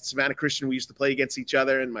at Savannah Christian. We used to play against each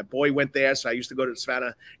other, and my boy went there, so I used to go to the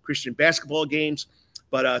Savannah Christian basketball games.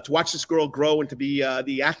 But to watch this girl grow and to be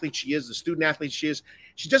the athlete she is, the student athlete she is,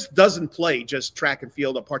 she just doesn't play just track and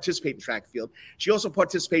field or participate in track and field. She also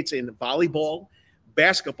participates in volleyball,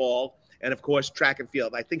 basketball, and, of course, track and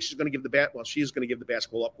field. I think she's going to give she is going to give the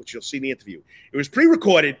basketball up, which you'll see in the interview. It was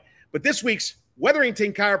pre-recorded, but this week's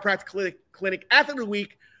Wetherington Chiropractic Clinic Athlete of the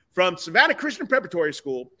Week from Savannah Christian Preparatory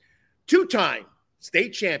School, 2-time state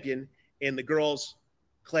champion in the girls'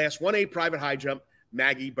 Class 1A private high jump,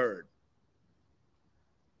 Maggie Byrd.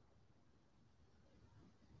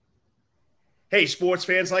 Hey, sports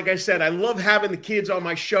fans, like I said, I love having the kids on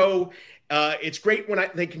my show. It's great when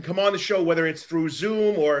they can come on the show, whether it's through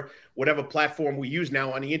Zoom or whatever platform we use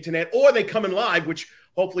now on the internet, or they come in live, which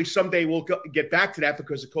hopefully someday we'll get back to that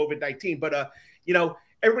because of COVID-19. But,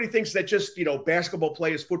 everybody thinks that just, basketball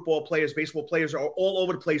players, football players, baseball players are all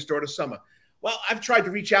over the place during the summer. Well, I've tried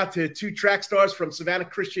to reach out to 2 track stars from Savannah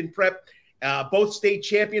Christian Prep, both state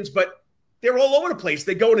champions, but they're all over the place.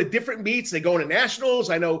 They go into different meets. They go into nationals.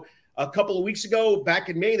 I know a couple of weeks ago, back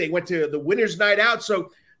in May, they went to the Winners Night Out. So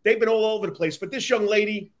they've been all over the place. But this young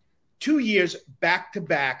lady, 2 years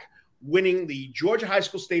back-to-back, winning the Georgia High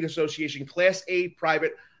School State Association Class A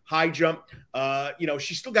private high jump.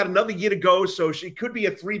 She's still got another year to go, so she could be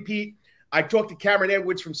a three-peat. I talked to Cameron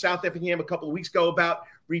Edwards from South Effingham a couple of weeks ago about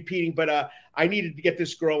repeating, but I needed to get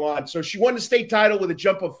this girl on. So she won the state title with a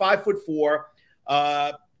jump of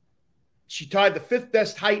 5'4". She tied the 5th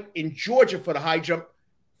best height in Georgia for the high jump,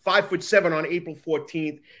 5'7" on April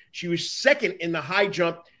 14th. She was 2nd in the high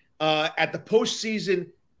jump at the postseason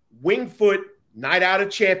Wingfoot Night Out of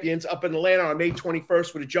Champions up in Atlanta on May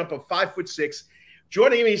 21st with a jump of 5'6".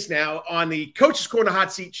 Joining me now on the Coach's Corner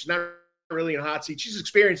hot seat. She's not really in a hot seat. She's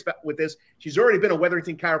experienced with this. She's already been a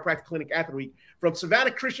Wetherington Chiropractic Clinic Athlete Week from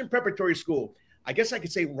Savannah Christian Preparatory School. I guess I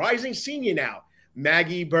could say rising senior now,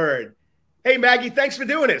 Maggie Byrd. Hey, Maggie, thanks for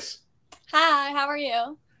doing this. Hi, how are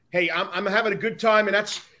you? Hey, I'm having a good time, and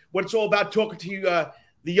that's what it's all about, talking to you,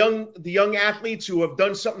 the young athletes who have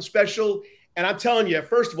done something special. And I'm telling you,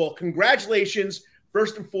 first of all, congratulations,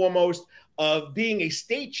 first and foremost, of being a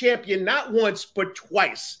state champion, not once, but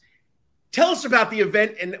twice. Tell us about the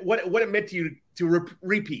event and what it meant to you to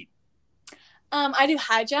repeat. I do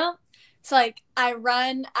high jump. So, I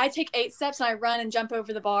take 8 steps and I run and jump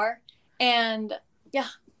over the bar. And, yeah.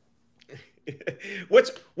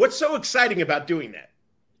 What's so exciting about doing that?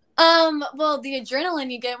 Well, the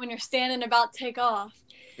adrenaline you get when you're standing about to take off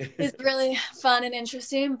is really fun and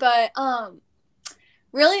interesting. But,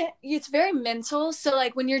 really, it's very mental. So,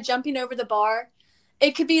 when you're jumping over the bar,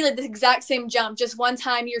 it could be the exact same jump. Just one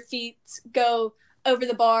time your feet go over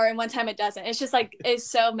the bar and one time it doesn't. It's just it's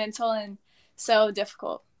so mental and so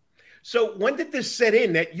difficult. So when did this set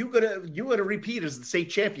in that you gonna repeat as the state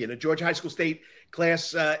champion, a Georgia High School State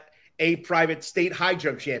Class A private state high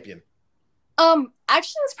jump champion?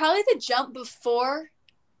 Actually, it's probably the jump before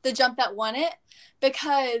the jump that won it,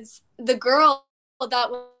 because the girl that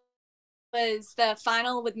was the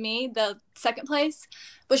final with me, the second place,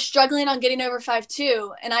 was struggling on getting over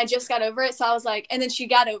 5'2", and I just got over it. So I was like, and then she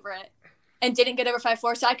got over it and didn't get over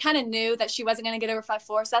 5'4". So I kind of knew that she wasn't going to get over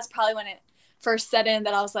 5'4". So that's probably when it first set in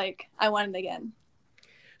that I was like, I want it again.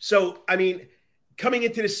 So, I mean, coming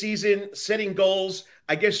into the season, setting goals,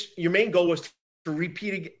 I guess your main goal was to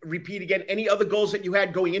repeat again. Any other goals that you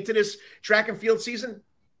had going into this track and field season?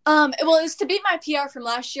 Well, it was to beat my PR from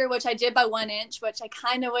last year, which I did by 1 inch, which I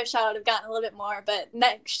kind of wish I would have gotten a little bit more, but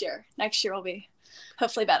next year will be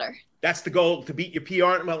hopefully better. That's the goal, to beat your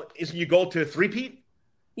PR. Well, isn't your goal to three-peat?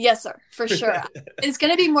 Yes, sir, for sure. It's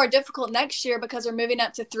going to be more difficult next year because we're moving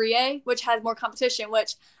up to 3A, which has more competition,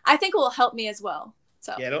 which I think will help me as well.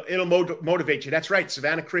 So yeah, it'll motivate you. That's right.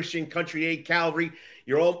 Savannah Christian, Country A, Calvary.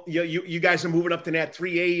 You guys are moving up to that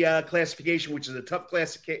 3A classification, which is a tough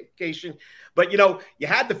classification. But you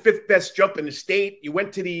had the 5th best jump in the state. You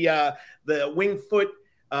went to the wing foot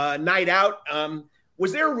night out.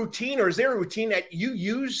 Was there a routine, or is there a routine that you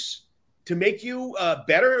use to make you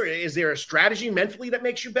better? Is there a strategy mentally that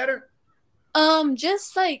makes you better?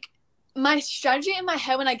 Just my strategy in my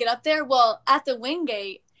head when I get up there. Well, at the wing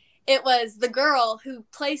gate, it was the girl who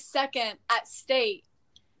placed second at state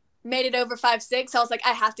made it over 5'6". So I was like,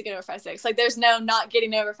 I have to get over 5'6". There's no not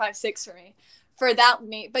getting over 5'6" for me for that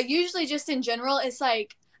meet. But usually just in general, it's I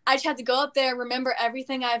just have to go up there, remember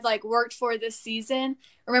everything I've worked for this season,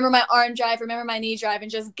 remember my arm drive, remember my knee drive,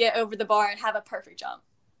 and just get over the bar and have a perfect jump.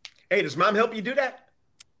 Hey, does mom help you do that?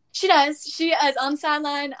 She does. She is on the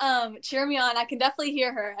sideline cheering me on. I can definitely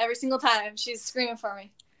hear her every single time. She's screaming for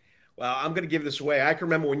me. Well, I'm going to give this away. I can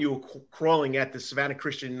remember when you were crawling at the Savannah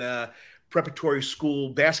Christian Preparatory School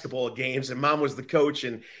basketball games, and mom was the coach,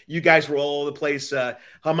 and you guys were all over the place. Her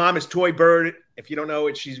mom is Toy Bird. If you don't know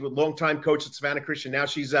it, she's a longtime coach at Savannah Christian. Now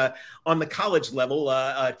she's on the college level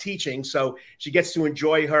teaching, so she gets to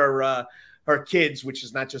enjoy her kids, which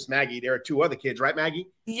is not just Maggie. There are 2 other kids, right, Maggie?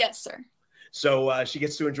 Yes, sir. So she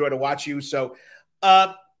gets to enjoy to watch you. So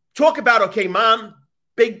talk about, mom,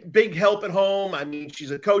 big help at home. I mean,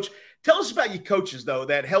 she's a coach. Tell us about your coaches, though,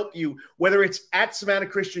 that help you, whether it's at Savannah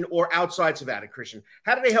Christian or outside Savannah Christian.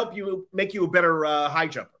 How do they help you, make you a better high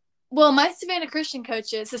jumper? Well, my Savannah Christian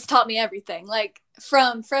coaches has taught me everything,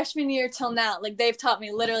 from freshman year till now. They've taught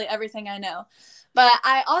me literally everything I know. But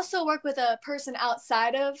I also work with a person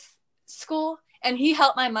outside of school, and he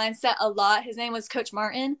helped my mindset a lot. His name was Coach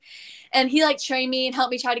Martin, and he trained me and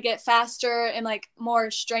helped me try to get faster and more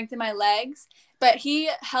strength in my legs. But he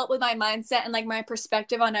helped with my mindset and my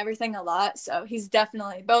perspective on everything a lot. So he's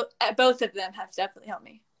definitely both of them have definitely helped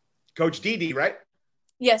me. Coach Dee, right?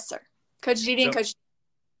 Yes, sir. Coach Dee and Coach.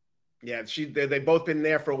 Yeah, they've both been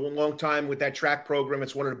there for a long time with that track program.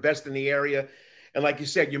 It's one of the best in the area. And like you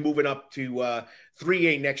said, you're moving up to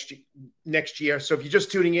 3A next year. So if you're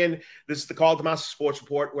just tuning in, this is the Karl DeMasi Sports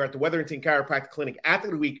Report. We're at the Wetherington Chiropractic Clinic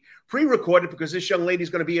Athlete Week, pre-recorded because this young lady's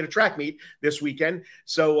going to be at a track meet this weekend.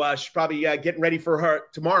 So she's probably getting ready for her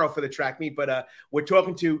tomorrow for the track meet. But we're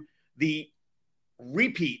talking to the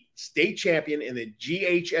repeat state champion in the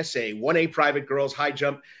GHSA 1A private girls high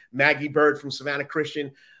jump, Maggie Byrd from Savannah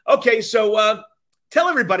Christian. Okay, so tell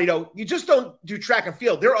everybody, though, you just don't do track and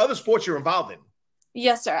field. There are other sports you're involved in.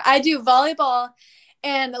 Yes, sir. I do volleyball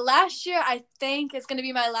And last year, I think it's going to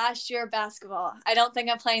be my last year of basketball. I don't think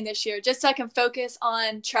I'm playing this year, just so I can focus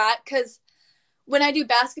on track, because when I do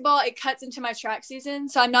basketball, it cuts into my track season.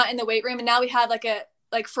 So I'm not in the weight room. And now we have like a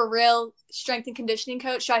for real strength and conditioning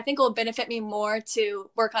coach. So I think it will benefit me more to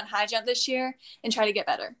work on high jump this year and try to get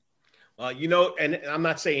better. And I'm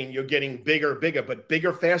not saying you're getting bigger, but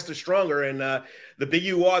bigger, faster, stronger. And the bigger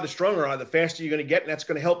you are, the stronger you are, the faster you're going to get. And that's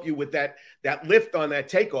going to help you with that lift on that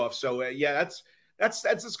takeoff. So, that's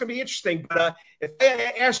going to be interesting. But if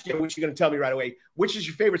I ask you, which you're going to tell me right away, which is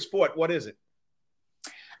your favorite sport? What is it?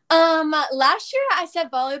 Last year I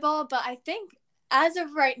said volleyball, but I think as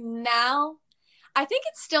of right now, I think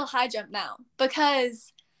it's still high jump now,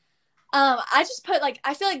 because I just put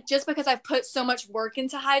I feel like just because I've put so much work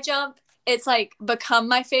into high jump, it's like become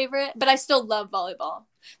my favorite, but I still love volleyball.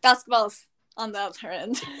 Basketball's on the other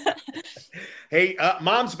end. Hey,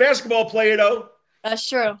 mom's basketball player though. That's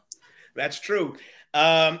true. That's true.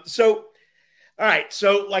 So, all right.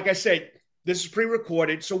 So like I said, this is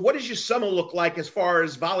pre-recorded. So what does your summer look like as far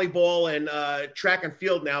as volleyball and track and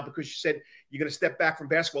field now? Because you said you're going to step back from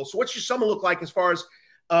basketball. So what's your summer look like as far as,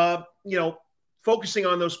 focusing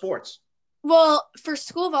on those sports? Well, for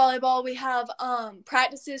school volleyball, we have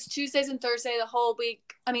practices Tuesdays and Thursday the whole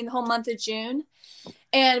month of June.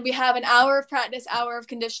 And we have an hour of practice, hour of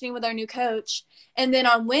conditioning with our new coach. And then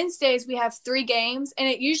on Wednesdays, we have 3 games. And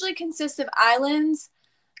it usually consists of Islands,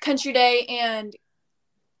 Country Day, and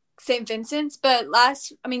St. Vincent's. But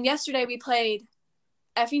yesterday we played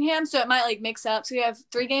Effingham, so it might mix up. So we have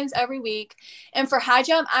 3 games every week. And for high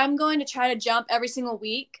jump, I'm going to try to jump every single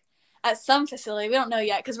week at some facility. We don't know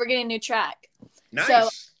yet because we're getting a new track. Nice. So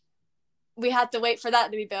we have to wait for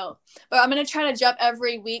that to be built. But I'm going to try to jump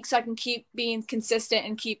every week so I can keep being consistent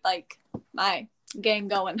and keep my game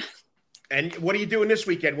going. And what are you doing this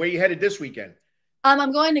weekend? Where are you headed this weekend?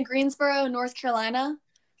 I'm going to Greensboro, North Carolina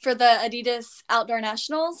for the Adidas Outdoor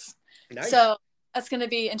Nationals. Nice. So that's going to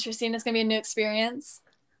be interesting. It's going to be a new experience.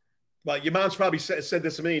 Well, your mom's probably said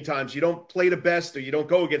this a million times. You don't play the best or you don't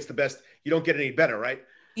go against the best. You don't get any better, right?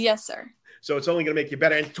 Yes, sir. So it's only going to make you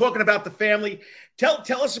better. And talking about the family, tell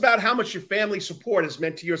us about how much your family support has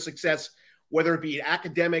meant to your success, whether it be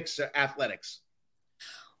academics or athletics.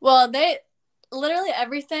 Well, literally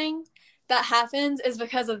everything that happens is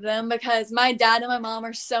because of them, because my dad and my mom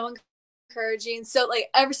are so encouraging. So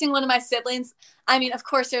every single one of my siblings, of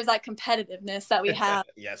course there's competitiveness that we have.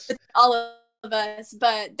 Yes. With all of us,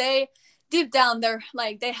 but they deep down,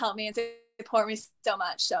 they help me and support me so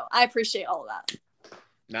much. So I appreciate all of that.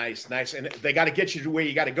 Nice. And they got to get you to where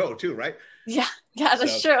you got to go too, right? Yeah,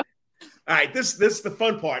 that's true. All right, this is the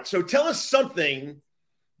fun part. So tell us something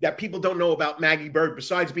that people don't know about Maggie Byrd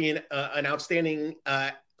besides being an outstanding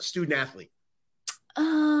student athlete.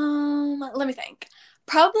 Let me think.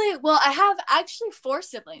 Probably, I have actually 4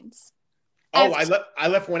 siblings. I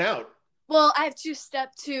left one out. Well, I have 2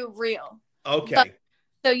 step 2 real. Okay.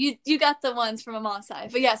 So you got the ones from my mom's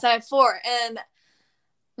side. But yes, I have 4. And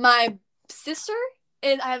my sister,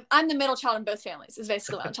 I'm the middle child in both families, is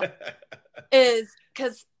basically what I'm talking about.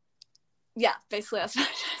 Basically that's what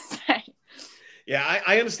I'm trying to say. Yeah,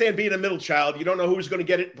 I understand being a middle child. You don't know who's going to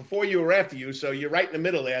get it before you or after you, so you're right in the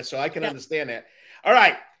middle there, so I can understand that. All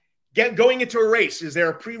right, going into a race, is there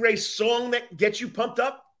a pre-race song that gets you pumped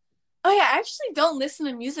up? Oh, yeah, I actually don't listen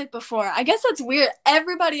to music before. I guess that's weird.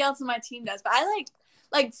 Everybody else on my team does, but I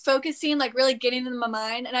like focusing, really getting in my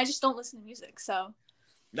mind, and I just don't listen to music, so.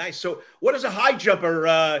 Nice. So what does a high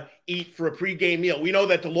jumper eat for a pregame meal? We know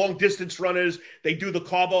that the long distance runners, they do the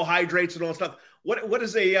carbohydrates and all that stuff. What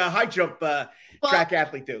does a high jump track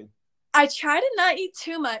athlete do? I try to not eat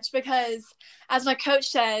too much because, as my coach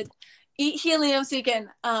said, eat helium so you can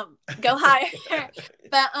go higher.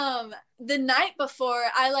 But the night before,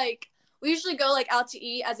 we usually go out to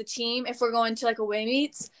eat as a team if we're going to away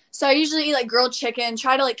meets. So I usually eat grilled chicken,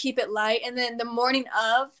 try to keep it light, and then the morning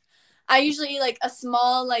of, I usually eat a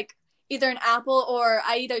small either an apple or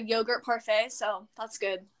I eat a yogurt parfait. So that's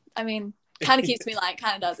good. Kind of keeps me light,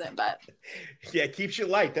 kind of doesn't, but. Yeah, it keeps you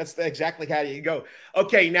light. That's exactly how you go.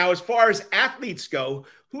 Okay, now as far as athletes go,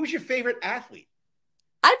 who's your favorite athlete?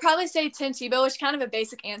 I'd probably say Tim Tebow, which is kind of a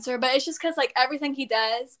basic answer, but it's just because everything he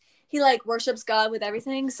does, he worships God with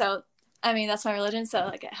everything. So, that's my religion, so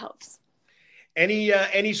it helps.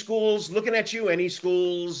 Any schools looking at you? Any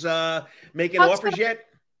schools making offers yet?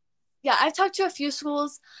 Yeah, I've talked to a few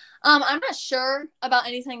schools. I'm not sure about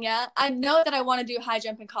anything yet. I know that I want to do high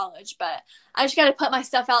jump in college, but I just got to put my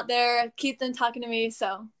stuff out there, keep them talking to me.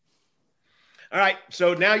 So, All right,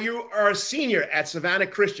 so now you are a senior at Savannah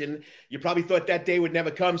Christian. You probably thought that day would never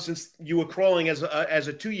come since you were crawling as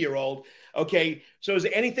a 2-year-old. Okay, so is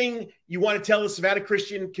there anything you want to tell the Savannah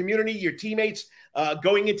Christian community, your teammates,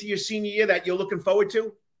 going into your senior year that you're looking forward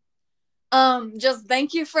to? Just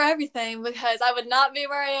thank you for everything, because I would not be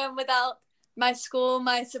where I am without my school,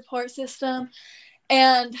 my support system.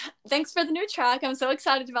 And thanks for the new track. I'm so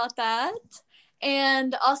excited about that.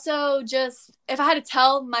 And also, just if I had to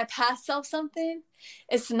tell my past self something,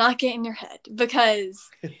 it's to not get in your head,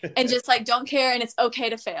 and just like don't care, and it's okay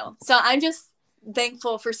to fail. So I'm just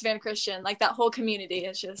thankful for Savannah Christian, like that whole community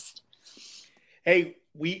is just. Hey,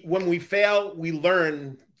 when we fail, we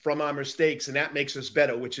learn from our mistakes, and that makes us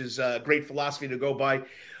better, which is a great philosophy to go by.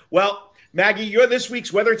 Well, Maggie, you're this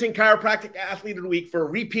week's Wetherington Chiropractic Athlete of the Week for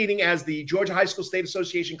repeating as the Georgia High School State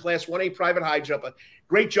Association Class 1A private high jumper.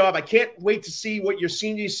 Great job. I can't wait to see what your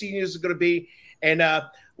seniors are going to be. And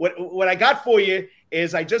what I got for you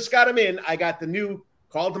is I just got them in. I got the new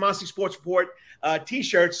Karl DeMasi Sports Report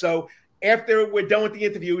T-shirt. So after we're done with the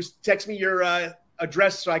interviews, text me your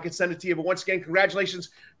address so I can send it to you. But once again,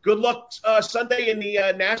 congratulations. Good luck Sunday in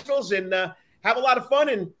the Nationals, and have a lot of fun.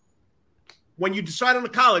 And when you decide on the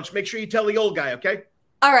college, make sure you tell the old guy, okay?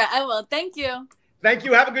 All right, I will. Thank you. Thank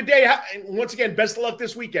you. Have a good day. And once again, best of luck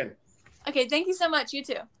this weekend. Okay, thank you so much. You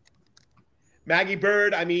too. Maggie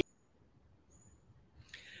Byrd,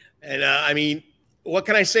 what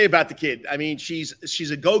can I say about the kid? I mean,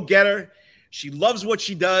 she's a go-getter. She loves what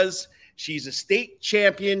she does. She's a state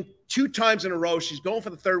champion 2 times in a row. She's going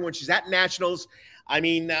for the 3rd one. She's at Nationals.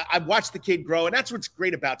 I've watched the kid grow, and that's what's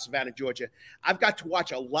great about Savannah, Georgia. I've got to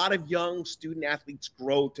watch a lot of young student athletes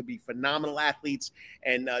grow to be phenomenal athletes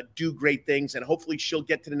and do great things, and hopefully she'll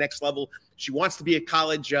get to the next level. She wants to be a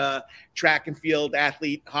college track and field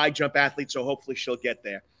athlete, high jump athlete, so hopefully she'll get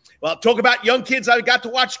there. Well, talk about young kids I got to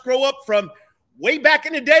watch grow up from way back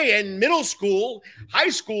in the day in middle school, high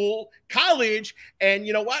school, college. And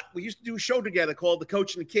you know what? We used to do a show together called The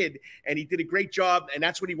Coach and the Kid, and he did a great job, and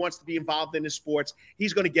that's what he wants to be involved in his sports.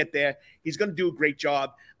 He's going to get there. He's going to do a great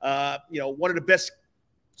job. One of the best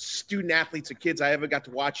student athletes and kids I ever got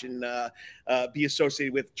to watch and be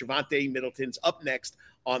associated with. Javonte Middleton's up next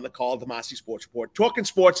on the Karl DeMasi Sports Report. Talking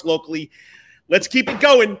sports locally. Let's keep it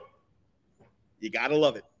going. You got to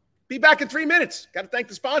love it. Be back in 3 minutes. Got to thank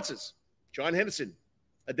the sponsors. John Henderson,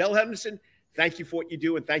 Adele Henderson, thank you for what you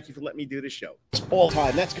do, and thank you for letting me do this show. It's all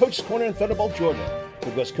time. That's Coach's Corner in Thunderbolt, Georgia,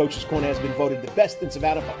 because Coach's Corner has been voted the best in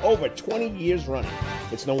Savannah for over 20 years running.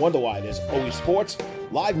 It's no wonder why. There's always sports,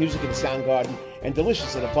 live music in the Soundgarden, and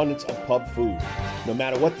delicious and abundance of pub food. No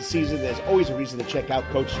matter what the season, there's always a reason to check out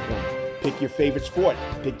Coach's Corner. Pick your favorite sport,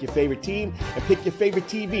 pick your favorite team, and pick your favorite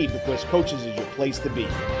TV, because Coach's is your place to be.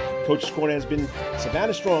 Coach's Corner has been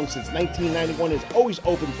Savannah strong since 1991, is always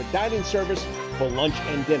open for dining service for lunch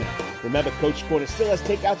and dinner. Remember, Coach's Corner still has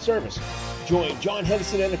takeout service. Join John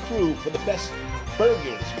Henderson and the crew for the best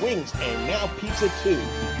burgers, wings, and now pizza too.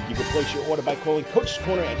 You can place your order by calling Coach's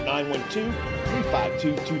Corner at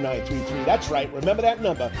 912-352-2933. That's right, remember that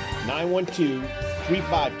number,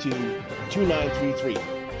 912-352-2933.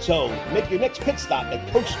 So make your next pit stop at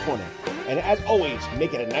Coach's Corner. And as always,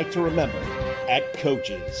 make it a night to remember at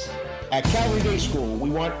Coach's. At Calvary Day School, we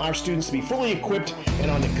want our students to be fully equipped and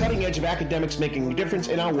on the cutting edge of academics, making a difference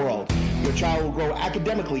in our world. Your child will grow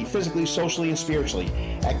academically, physically, socially, and spiritually.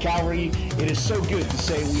 At Calvary, it is so good to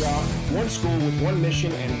say we are one school with one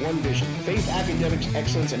mission and one vision: faith, academics,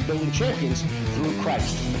 excellence, and building champions through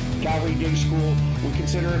Christ. Calvary Day School, we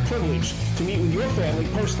consider it a privilege to meet with your family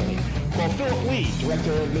personally. Call Philip Lee,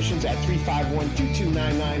 Director of Admissions, at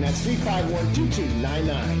 351-2299. That's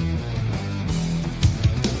 351-2299.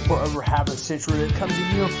 For over half a century, when it comes to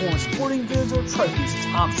uniforms, sporting goods, or trophies,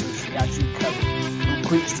 Thompson's got you covered. From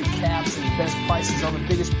cleats to caps and best prices on the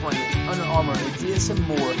biggest brands, Under Armour, Adidas, and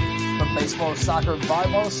more. From baseball to soccer,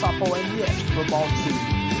 volleyball to softball, and yes, football too.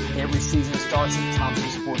 Every season starts at Thompson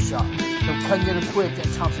Sports Shop. From come get equipped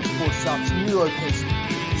at Thompson Sports Shop's new location,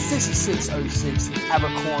 6606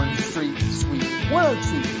 Abercorn Street, Suite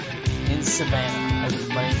 102 in Savannah. Open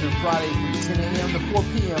Monday through Friday from 10 a.m. to 4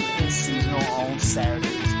 p.m. and seasonal on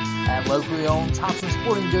Saturdays. At locally owned Thompson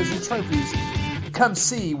Sporting Goods and Trophies, come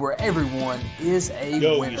see where everyone is a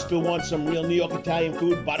winner. You still want some real New York Italian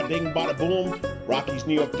food? Bada bing, bada boom. Rocky's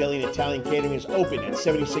New York Deli and Italian Catering is open at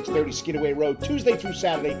 7630 Skidaway Road, Tuesday through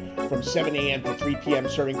Saturday from 7 a.m. to 3 p.m.,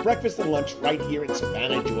 serving breakfast and lunch right here in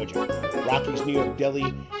Savannah, Georgia. Rocky's New York Deli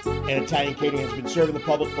and Italian Catering has been serving the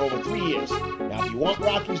public for over 3 years. Now, if you want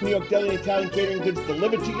Rocky's New York Deli and Italian Catering goods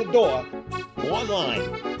delivered to your door, Go online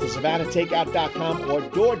to SavannahTakeout.com or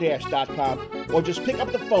DoorDash.com, or just pick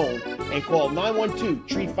up the phone and call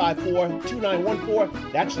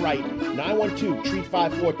 912-354-2914. That's right,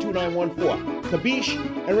 912-354-2914. Kabish,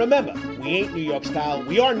 and remember, we ain't New York style.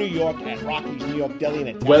 We are New York at Rocky's New York Deli and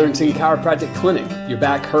Italian. Wetherington Chiropractic Clinic. Your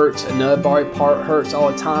back hurts, another body part hurts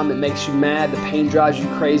all the time. It makes you mad. The pain drives you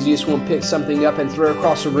crazy. You just want to pick something up and throw it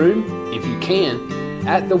across the room? If you can.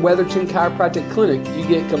 At the Wetherington Chiropractic Clinic, you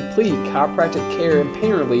get complete chiropractic care and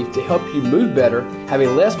pain relief to help you move better, have a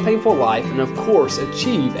less painful life, and of course,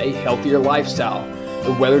 achieve a healthier lifestyle.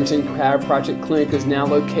 The Wetherington Chiropractic Clinic is now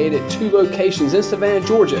located at 2 locations in Savannah,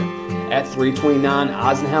 Georgia, at 329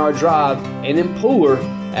 Eisenhower Drive and in Pooler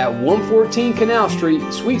at 114 Canal Street,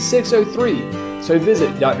 Suite 603. So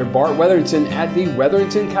visit Dr. Bart Wetherington at the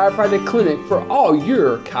Wetherington Chiropractic Clinic for all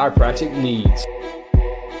your chiropractic needs.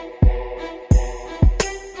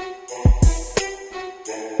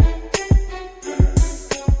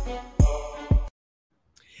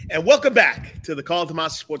 And welcome back to the Karl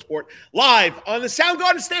DeMasi Sports Report, live on the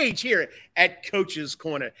Soundgarden Stage here at Coach's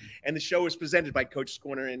Corner. And the show is presented by Coach's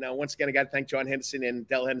Corner. And once again, I got to thank John Henderson and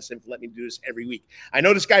Dell Henderson for letting me do this every week. I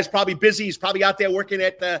know this guy's probably busy. He's probably out there working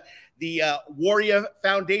at the Warrior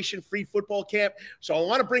Foundation free football camp. So I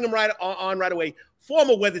want to bring him right away.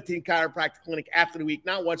 Former Wetherington Chiropractic Clinic Athlete of the Week,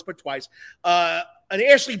 not once but twice. An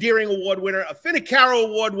Ashley Deering Award winner, a Finnecaro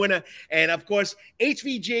Award winner, and of course,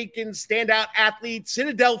 HV Jenkins Standout Athlete,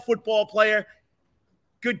 Citadel football player.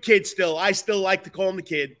 Good kid still. I still like to call him the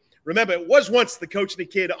kid. Remember, it was once the coach of the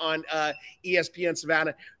kid on ESPN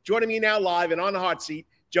Savannah. Joining me now live and on the hot seat,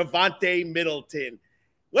 Javonte Middleton.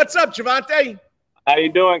 What's up, Javonte? How you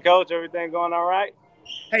doing, Coach? Everything going all right?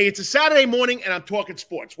 Hey, it's a Saturday morning, and I'm talking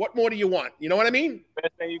sports. What more do you want? You know what I mean?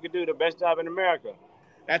 Best thing you could do, the best job in America.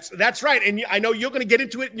 That's right. And I know you're going to get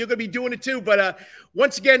into it, and you're going to be doing it too. But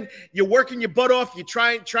once again, you're working your butt off. You're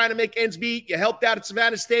trying to make ends meet. You helped out at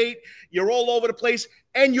Savannah State. You're all over the place.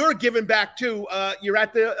 And you're giving back too. You're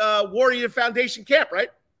at the Warrior Foundation camp, right?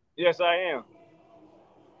 Yes, I am.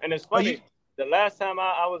 And it's funny. The last time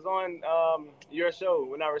I was on your show,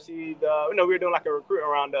 when I received, we were doing like a recruiting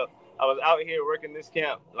roundup. I was out here working this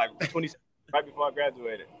camp like 20 right before I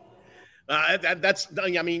graduated.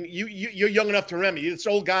 You're young enough to remember. This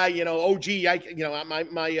old guy, OG.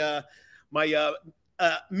 My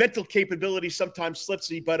mental capability sometimes slips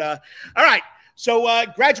me. But all right. So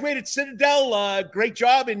graduated Citadel, great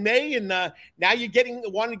job in May, and now you're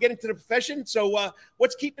wanting to get into the profession. So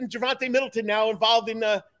what's keeping Javonte Middleton now involved in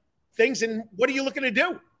things, and what are you looking to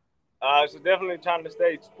do? So definitely trying to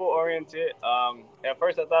stay sport-oriented. At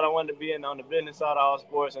first, I thought I wanted to be on the business side of all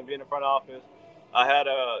sports and be in the front office. I had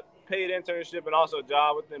a paid internship and also a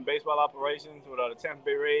job within baseball operations with the Tampa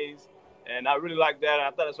Bay Rays, and I really liked that, and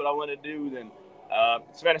I thought that's what I wanted to do. Then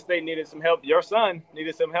Savannah State needed some help. Your son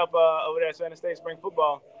needed some help over there at Savannah State spring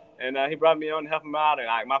football, and he brought me on to help him out. And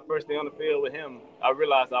my first day on the field with him, I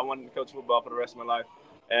realized I wanted to coach football for the rest of my life.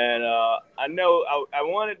 And I know I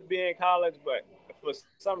wanted to be in college, but for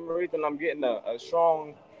some reason I'm getting a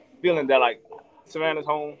strong feeling that like Savannah's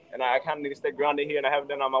home, and I kind of need to stay grounded here, and I haven't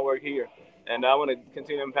done all my work here. And I want to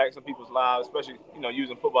continue to impact some people's lives, especially,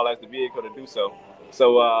 using football as the vehicle to do so.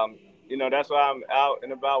 So, that's why I'm out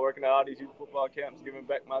and about working at all these youth football camps, giving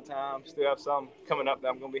back my time. Still have some coming up that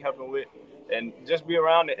I'm going to be helping with, and just be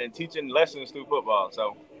around it and teaching lessons through football.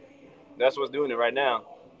 So that's what's doing it right now.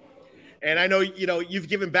 And I know, you've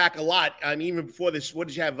given back a lot. I mean, even before this, what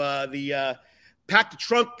did you have? The Pack the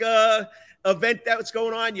Trunk event that was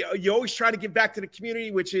going on. You always try to give back to the community,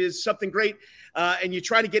 which is something great. And you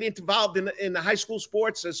try to get involved in the high school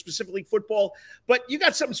sports, specifically football. But you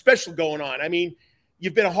got something special going on. I mean,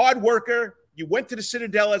 you've been a hard worker. You went to the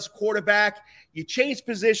Citadel as a quarterback. You changed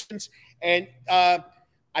positions. And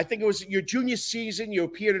I think it was your junior season. You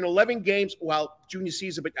appeared in 11 games. Well, junior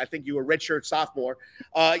season, but I think you were a redshirt sophomore.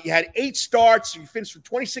 You had 8 starts. You finished with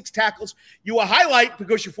 26 tackles. You were a highlight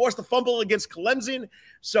because you forced a fumble against Clemson.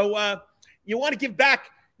 So you want to give back.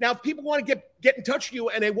 Now, if people want to get in touch with you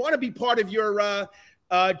and they want to be part of your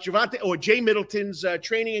Javonte or Jay Middleton's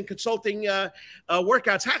training and consulting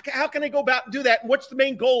workouts, how can they go about and do that? And what's the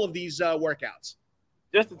main goal of these workouts?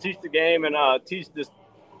 Just to teach the game and teach the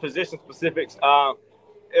position specifics.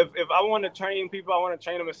 If I want to train people, I want to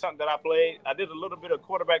train them in something that I played. I did a little bit of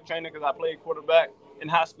quarterback training because I played quarterback in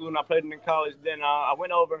high school and I played it in college. Then I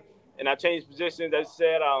went over and I changed positions. As I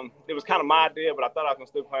said, it was kind of my idea, but I thought I was going to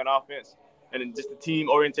still play an offense. And then just the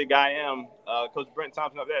team-oriented guy I am, Coach Brent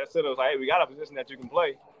Thompson up there at Citadel was like, hey, we got a position that you can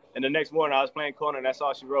play. And the next morning I was playing corner, and that's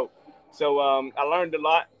all she wrote. So I learned a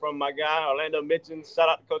lot from my guy, Orlando Mitchens. Shout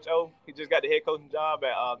out to Coach O. He just got the head coaching job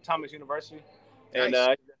at Thomas University. And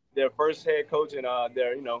nice. their first head coach in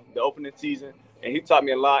their the opening season, and he taught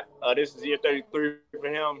me a lot. This is year 33 for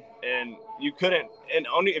him, and you couldn't, and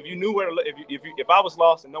only if you knew where to look. If I was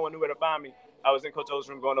lost and no one knew where to find me, I was in Coach O's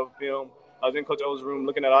room going over film. I was in Coach O's room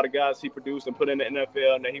looking at all the guys he produced and put in the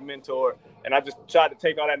NFL and that he mentored, and I just tried to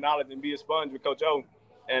take all that knowledge and be a sponge with Coach O.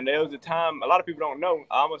 And there was a time, a lot of people don't know,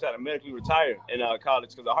 I almost had to medically retire in college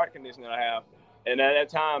because of the heart condition that I have. And at that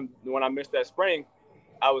time, when I missed that spring,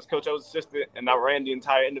 I was Coach O's assistant, and I ran the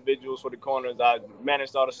entire individuals for the corners. I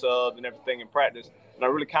managed all the subs and everything in practice, and I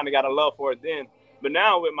really kind of got a love for it then. But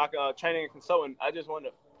now with my training and consulting, I just want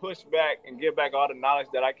to push back and give back all the knowledge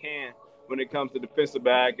that I can when it comes to defensive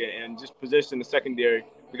back and just position the secondary,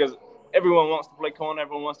 because everyone wants to play corner,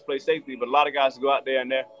 everyone wants to play safety, but a lot of guys go out there and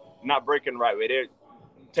they're not breaking the right way. They're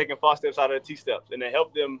taking false steps out of the T-steps, and I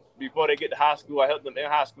help them before they get to high school. I help them in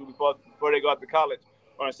high school before they go out to college,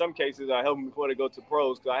 or in some cases, I help them before they go to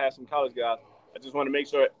pros, because I have some college guys. I just want to make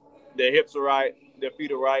sure their hips are right, their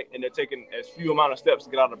feet are right, and they're taking as few amount of steps to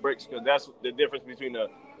get out of the bricks, because that's the difference between the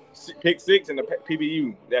pick six and the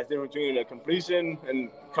PBU. That's the difference between a completion and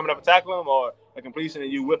coming up and tackling him, or a completion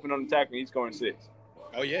and you whipping on the tackle and he's scoring 6.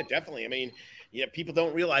 Oh, yeah, definitely. I mean, yeah, people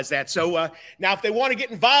don't realize that. So now if they want to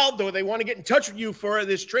get involved or they want to get in touch with you for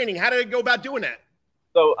this training, how do they go about doing that?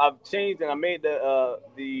 So I've changed and I made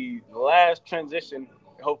the last transition,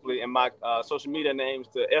 hopefully, in my social media names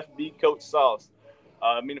to FB Coach Sauce,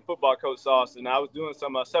 meaning football coach Sauce. And I was doing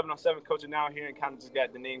some 7-on-7 coaching down here and kind of just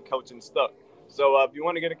got the name coaching stuck. So if you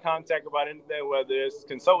want to get in contact about anything, whether it's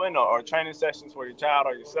consulting or training sessions for your child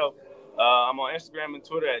or yourself, I'm on Instagram and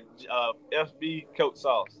Twitter at FB Coach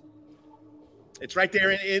Sauce. It's right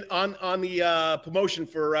there on the promotion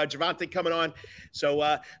for Javonte coming on. So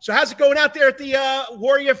how's it going out there at the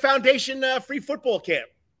Warrior Foundation free football camp?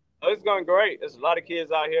 Oh, it's going great. There's a lot of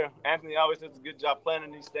kids out here. Anthony always does a good job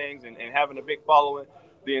planning these things and having a big following.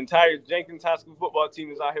 The entire Jenkins High School football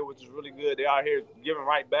team is out here, which is really good. They're out here giving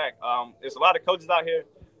right back. There's a lot of coaches out here,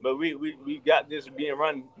 but we got this being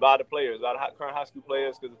run by the players, by the current high school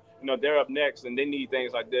players, because they're up next and they need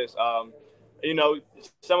things like this.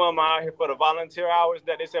 Some of them are out here for the volunteer hours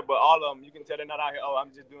that they said, but all of them, you can tell they're not out here, oh,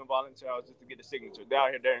 I'm just doing volunteer hours just to get the signature. They're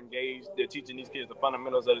out here, they're engaged, they're teaching these kids the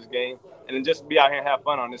fundamentals of this game, and then just be out here and have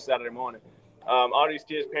fun on this Saturday morning. All these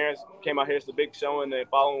kids' parents came out here. It's a big showing. They're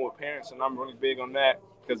following with parents, and I'm really big on that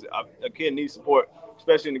because a kid needs support,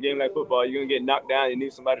 especially in a game like football. You're going to get knocked down. You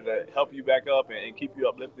need somebody to help you back up and keep you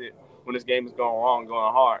uplifted when this game is going wrong,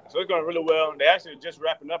 going hard. So it's going really well. They actually are just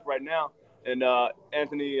wrapping up right now, and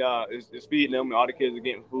Anthony is feeding them. All the kids are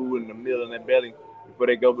getting food and a meal in their belly before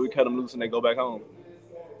they go. We cut them loose and they go back home.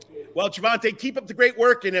 Well, Javonte, keep up the great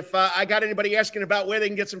work. And if I got anybody asking about where they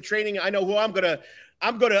can get some training, I know who I'm gonna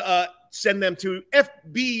send them to.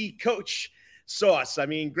 FB Coach Sauce. I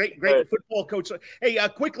mean, great football coach. Hey,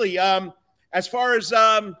 quickly, as far as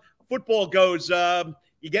football goes,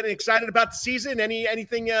 you getting excited about the season?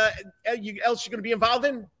 Anything else you're going to be involved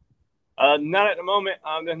in? Not at the moment.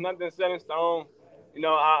 There's nothing set in stone.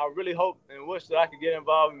 I really hope and wish that I could get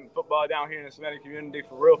involved in football down here in the Savannah community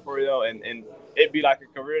for real, and it'd be like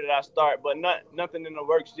a career that I start. But nothing in the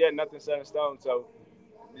works yet, nothing set in stone. So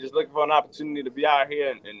just looking for an opportunity to be out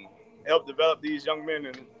here and help develop these young men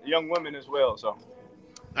and young women as well. So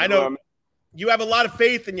I know you have a lot of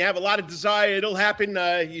faith and you have a lot of desire. It'll happen.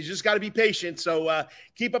 You just got to be patient. So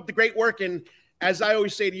keep up the great work. And as I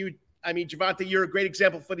always say to you, I mean, Javonte, you're a great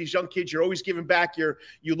example for these young kids. You're always giving back. You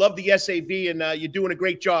love the SAV, and you're doing a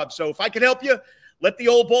great job. So if I can help you, let the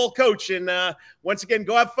old ball coach. And once again,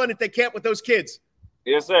 go have fun at the camp with those kids.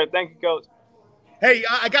 Yes, sir. Thank you, Coach. Hey,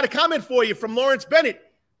 I got a comment for you from Lawrence Bennett.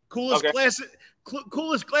 Coolest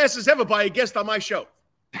glasses ever by a guest on my show.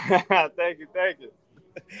 Thank you.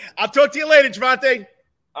 I'll talk to you later, Javonte.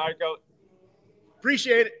 All right, Coach.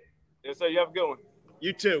 Appreciate it. Yes, sir. You have a good one.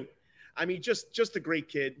 You too. I mean, just a great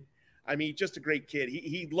kid. Just a great kid.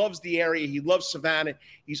 He loves the area. He loves Savannah.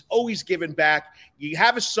 He's always giving back. You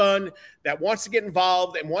have a son that wants to get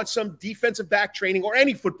involved and wants some defensive back training or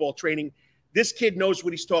any football training. This kid knows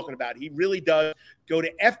what he's talking about. He really does. Go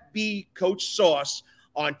to FB Coach Sauce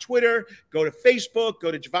on Twitter. Go to Facebook.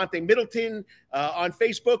 Go to Javonte Middleton on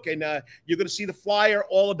Facebook, and you're going to see the flyer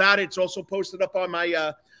all about it. It's also posted up on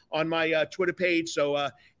my Twitter page. So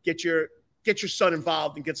get your son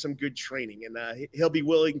involved and get some good training, and he'll be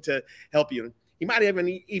willing to help you. He might have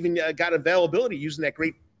even got availability using that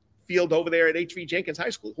great field over there at HV Jenkins High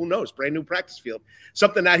School. Who knows? Brand new practice field.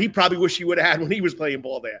 Something that he probably wish he would have had when he was playing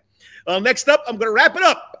ball there. Next up, I'm going to wrap it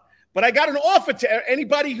up. But I got an offer to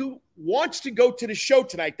anybody who wants to go to the show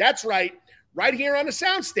tonight. That's right. Right here on the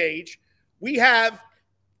soundstage, we have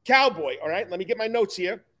Cowboy. All right, let me get my notes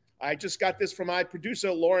here. I just got this from my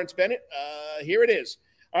producer, Lawrence Bennett. Here it is.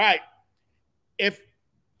 All right. If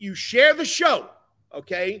you share the show,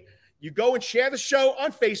 okay, you go and share the show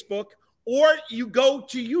on Facebook, or you go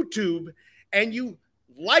to YouTube and you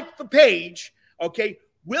like the page, okay,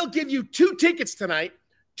 we'll give you 2 tickets tonight,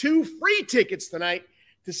 2 free tickets tonight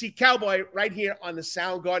to see Cowboy right here on the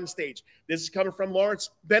Soundgarden Stage. This is coming from Lawrence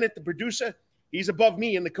Bennett, the producer. He's above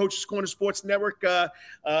me in the Coach's Corner Sports Network,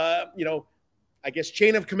 I guess,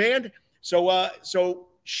 chain of command. So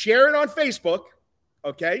share it on Facebook,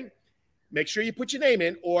 okay? Make sure you put your name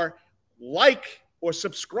in, or like or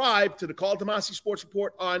subscribe to the Karl DeMasi Sports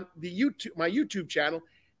Report on my YouTube channel.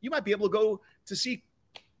 You might be able to go to see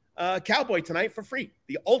Cowboy tonight for free,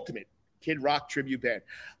 the ultimate Kid Rock tribute band.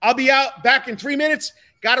 I'll be back in 3 minutes.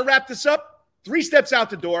 Got to wrap this up. 3 steps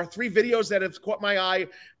out the door, 3 videos that have caught my eye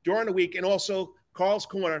during the week, and also Karl's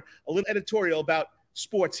Corner, a little editorial about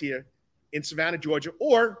sports here in Savannah, Georgia,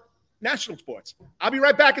 or national sports. I'll be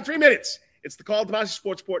right back in 3 minutes. It's the Karl DeMasi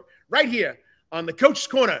Sports Report right here on the Coach's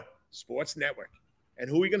Corner Sports Network. And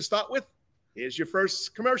who are we going to start with? Here's your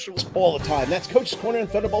first commercial. All the time. That's Coach's Corner in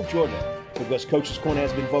Thunderbolt, Georgia, because Coach's Corner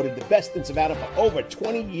has been voted the best in Savannah for over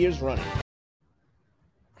 20 years running.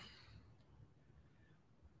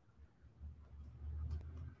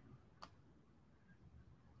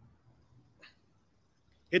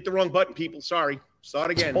 Hit the wrong button, people. Sorry. Start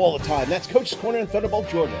again. All the time. That's Coach's Corner in Thunderbolt,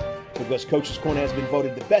 Georgia, because Coach's Corner has been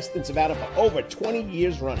voted the best in Savannah for over 20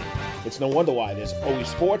 years running. It's no wonder why. There's always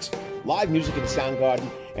sports, live music in the Soundgarden,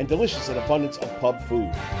 and delicious and abundance of pub food.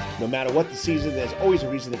 No matter what the season, there's always a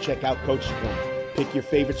reason to check out Coach's Corner. Pick your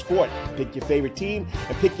favorite sport, pick your favorite team,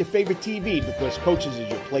 and pick your favorite TV, because Coach's is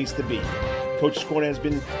your place to be. Coach's Corner has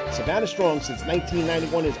been Savannah strong since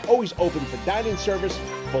 1991, is always open for dining service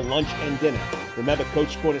for lunch and dinner. Remember,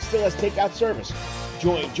 Coach's Corner still has takeout service.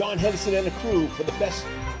 Join John Henderson and the crew for the best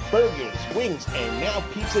burgers, wings, and now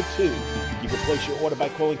pizza too. You can place your order by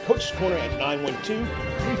calling Coach's Corner at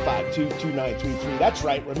 912-352-2933. That's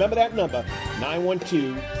right, remember that number,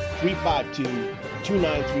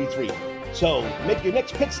 912-352-2933. So make your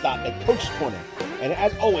next pit stop at Coach's Corner. And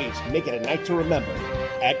as always, make it a night to remember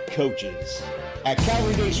at Coach's. At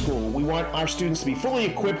Calvary Day School, we want our students to be fully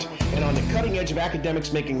equipped and on the cutting edge of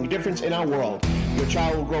academics, making a difference in our world. Your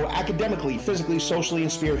child will grow academically, physically, socially,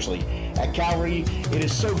 and spiritually. At Calvary, it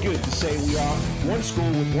is so good to say we are one school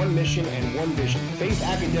with one mission and one vision: faith,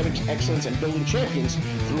 academics, excellence, and building champions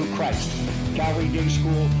through Christ. Calvary Day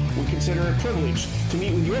School would consider it a privilege to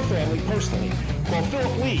meet with your family personally. Call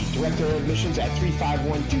Philip Lee, Director of Admissions, at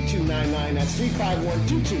 351-2299. That's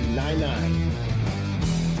 351-2299.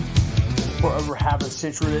 For over half a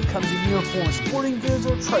century, when it comes to uniforms, sporting goods,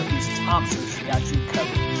 or trophies, Thompson's got you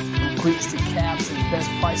covered. From cleats to caps and best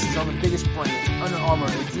prices on the biggest brands, Under Armour,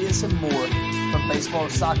 Adidas, and more. From baseball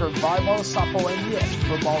to soccer, volleyball to softball, and yes,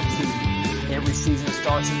 football too. Every season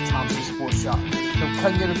starts at Thompson Sports Shop. From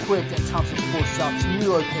come get equipped at Thompson Sports Shop's new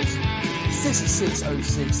location,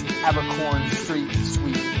 6606 Abercorn Street,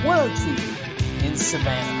 Suite 102 in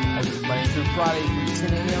Savannah. Open Monday through Friday from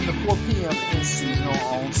 10 a.m. to 4 p.m. and seasonal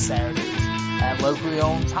on Saturdays. At locally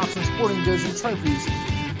owned Thompson Sporting Goods and Trophies,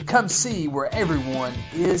 come see where everyone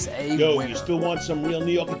is a winner. You still want some real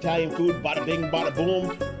New York Italian food? Bada bing, bada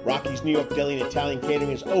boom. Rocky's New York Deli and Italian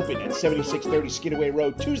Catering is open at 7630 Skidaway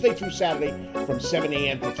Road, Tuesday through Saturday from 7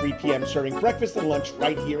 a.m. to 3 p.m., serving breakfast and lunch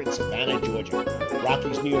right here in Savannah, Georgia.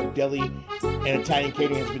 Rocky's New York Deli and Italian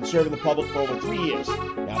Catering has been serving the public for over 3 years.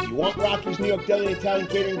 Now, if you want Rocky's New York Deli and Italian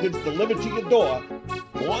Catering goods delivered to your door,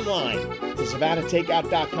 go online to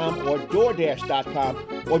SavannahTakeout.com or DoorDash.com,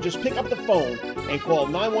 or just pick up the phone and call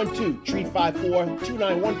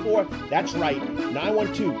 912-354-2914. That's right,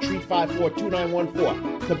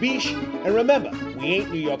 912-354-2914. Kabish, and remember, we ain't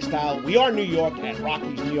New York style. We are New York at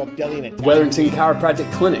Rocky's New York Deli and Italian. Wetherington Chiropractic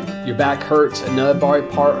Clinic. Your back hurts, another body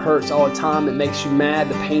part hurts all the time. It makes you mad.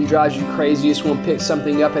 The pain drives you crazy. You just want to pick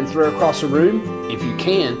something up and throw it across the room? If you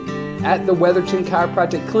can. At the Wetherington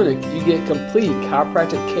Chiropractic Clinic, you get complete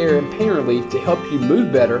chiropractic care and pain relief to help you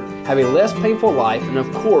move better, have a less painful life, and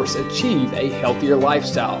of course, achieve a healthier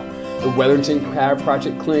lifestyle. The Wetherington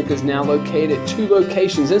Chiropractic Clinic is now located at 2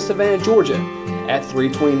 locations in Savannah, Georgia, at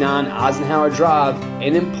 329 Eisenhower Drive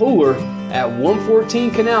and in Pooler at 114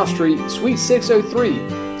 Canal Street, Suite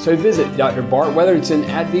 603. So visit Dr. Bart Wetherington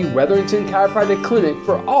at the Wetherington Chiropractic Clinic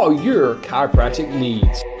for all your chiropractic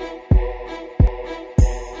needs.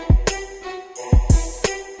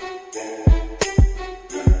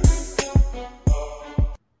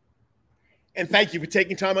 And thank you for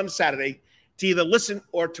taking time on a Saturday to either listen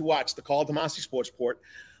or to watch the Karl DeMasi Sports Report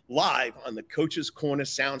live on the Coach's Corner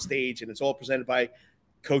Soundstage. And it's all presented by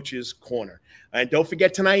Coach's Corner. And don't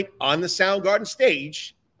forget tonight on the Soundgarden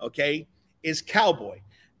Stage, okay, is Cowboy,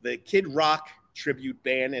 the Kid Rock tribute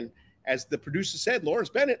band. And as the producer said, Lawrence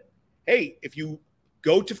Bennett, hey, if you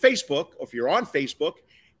go to Facebook, or if you're on Facebook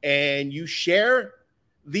and you share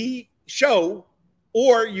the show,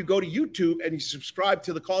 or you go to YouTube and you subscribe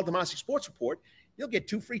to the Karl DeMasi Sports Report, you'll get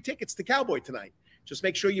 2 free tickets to Cowboy tonight. Just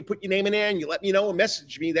make sure you put your name in there and you let me know and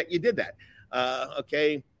message me that you did that.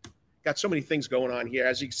 Okay. Got so many things going on here.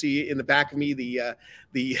 As you can see in the back of me, the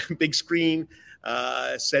big screen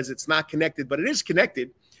says it's not connected, but it is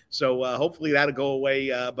connected. So hopefully that'll go away.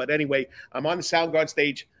 But anyway, I'm on the Soundgarden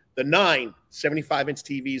Stage. The 9 75-inch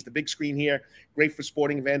TVs, the big screen here, great for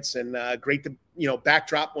sporting events and great to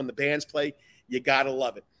backdrop when the bands play. You gotta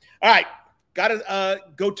love it. All right, gotta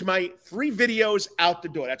go to my 3 videos out the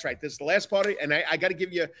door. That's right. This is the last part of it, and I got to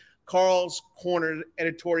give you Karl's Corner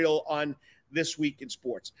editorial on this week in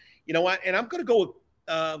sports. You know what? And I'm going to go with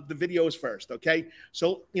the videos first, okay?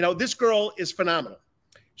 So, this girl is phenomenal.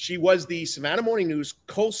 She was the Savannah Morning News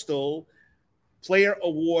Coastal Player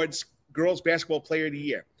Awards Girls Basketball Player of the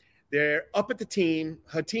Year. They're up at the team.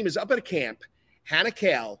 Her team is up at a camp, Hannah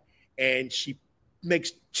Cal, and she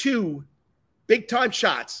makes 2 big-time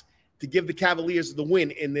shots to give the Cavaliers the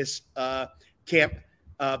win in this camp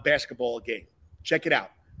basketball game. Check it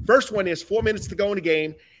out. First one is 4 minutes to go in the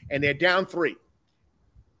game, and they're down 3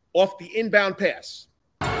 off the inbound pass.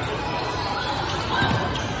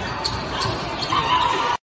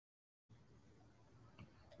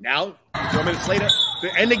 Now, 4 minutes later,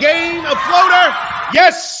 to end the game, a floater.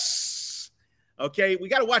 Yes. Okay, we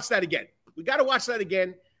got to watch that again.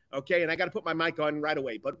 Okay, and I got to put my mic on right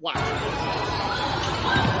away, but watch.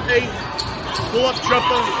 Okay, pull-up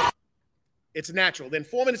jumper. It's natural. Then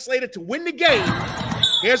 4 minutes later to win the game,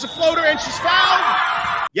 here's a floater, and she's fouled.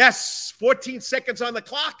 Yes, 14 seconds on the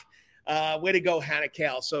clock. Way to go, Hannah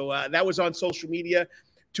Cal. So that was on social media.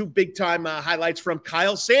 2 big-time highlights from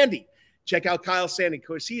Kyle Sandy. Check out Kyle Sandy,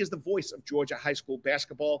 because he is the voice of Georgia high school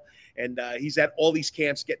basketball, and he's at all these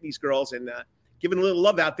camps getting these girls and giving a little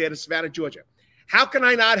love out there to Savannah, Georgia. How can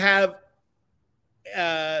I not have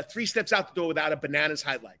 3 steps out the door without a Bananas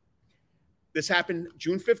highlight? This happened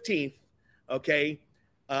June 15th, okay?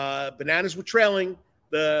 Bananas were trailing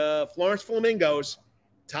the Florence Flamingos.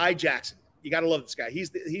 Ty Jackson. You got to love this guy. He's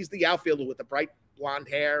the outfielder with the bright blonde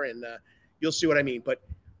hair, and you'll see what I mean. But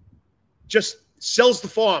just sells the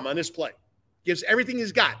farm on this play. Gives everything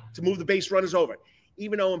he's got to move the base runners over.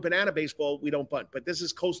 Even though in banana baseball, we don't bunt. But this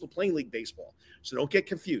is Coastal Plain League baseball. So don't get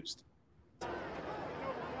confused.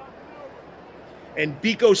 And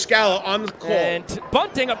Biko Scala on the call. And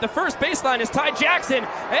bunting up the first baseline is Ty Jackson.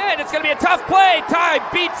 And it's going to be a tough play. Ty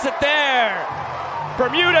beats it there.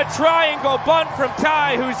 Bermuda triangle bunt from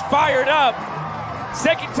Ty, who's fired up.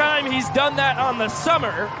 Second time he's done that on the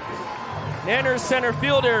summer. Nanner's center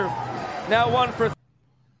fielder now 1 for.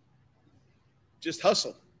 Just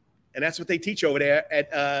hustle. And that's what they teach over there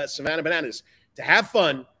at Savannah Bananas. To have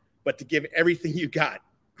fun, but to give everything you got.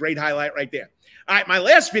 Great highlight right there. All right, my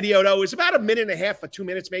last video, though, is about 1.5 minutes or 2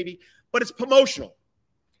 minutes maybe, but it's promotional.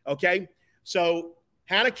 Okay? So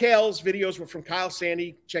Hannah Cal's videos were from Kyle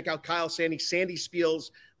Sandy. Check out Kyle Sandy,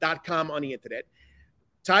 sandyspiels.com on the internet.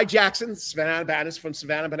 Ty Jackson, Savannah Bananas from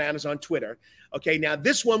Savannah Bananas on Twitter. Okay, now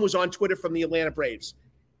this one was on Twitter from the Atlanta Braves.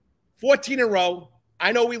 14 in a row.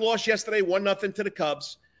 I know we lost yesterday, 1-0 to the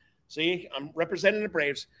Cubs. See, I'm representing the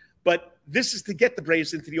Braves. But this is to get the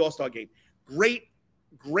Braves into the All-Star game. Great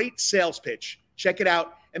sales pitch. Check it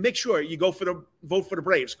out. And make sure you vote for the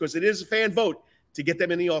Braves, because it is a fan vote to get them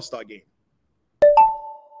in the All-Star game.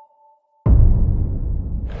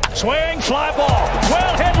 Swing, fly ball,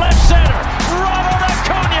 well hit left center. Ronald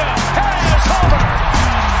Acuna has homer.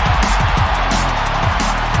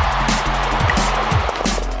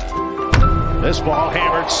 This ball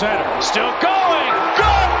hammered center, still going,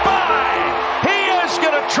 goodbye. He is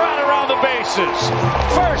going to trot around the bases.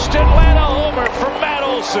 First Atlanta homer from Matt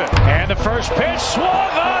Olson, and the first pitch swung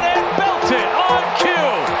on and belted on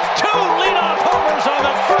cue. 2 leadoff homers on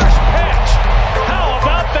the first pitch. How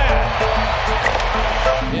about that?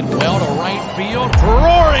 In well to right field,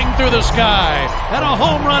 roaring through the sky, and a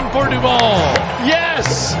home run for Duvall.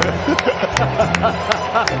 Yes!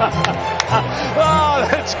 Oh,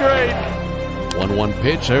 that's great. 1-1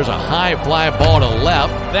 pitch. There's a high fly ball to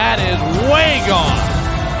left. That is way gone.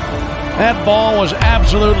 That ball was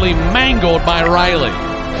absolutely mangled by Riley.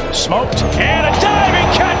 Smoked, and a diving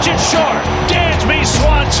catch it short. Dansby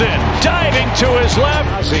Swanson diving to his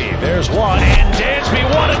left. See, there's one, and Dansby,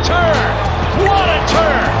 what a turn! What a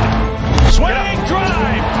turn! Swing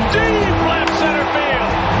drive, deep left center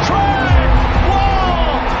field. Drive,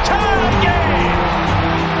 wall, tie game.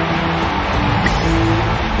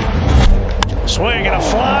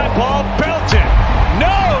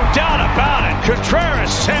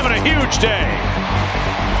 West having a huge day.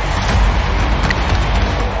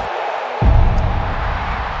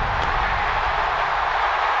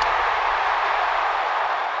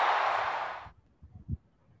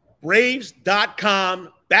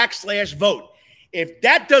 Braves.com/vote. If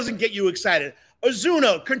that doesn't get you excited,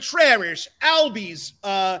 Ozuna, Contreras, Albies,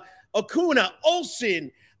 Acuna,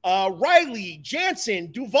 Olsen, Riley,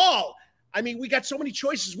 Jansen, Duvall. I mean, we got so many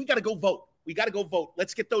choices. We got to go vote.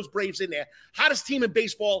 Let's get those Braves in there. Hottest team in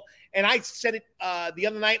baseball. And I said it the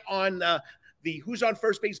other night on the Who's on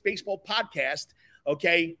First Base Baseball podcast.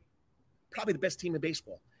 Okay. Probably the best team in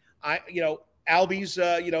baseball.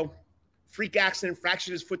 Albies, freak accident,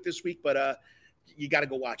 fractured his foot this week, but you got to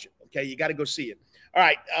go watch it. Okay. You got to go see it. All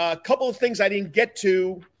right. A couple of things I didn't get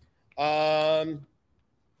to. Let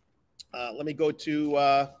me go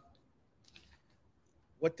to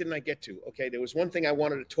what didn't I get to? Okay, there was one thing I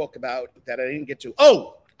wanted to talk about that I didn't get to.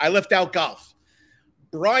 Oh, I left out golf.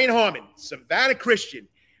 Brian Harmon, Savannah Christian,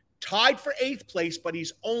 tied for 8th place, but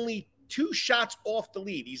he's only 2 shots off the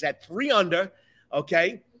lead. He's at 3 under.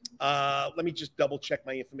 Okay, let me just double check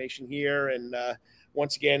my information here. And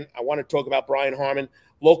once again, I want to talk about Brian Harmon,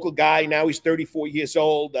 local guy. Now he's 34 years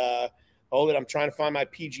old. Hold it, I'm trying to find my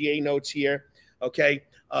PGA notes here. Okay,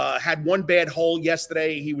 had one bad hole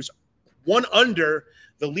yesterday. He was 1 under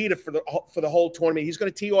the leader for the whole tournament. He's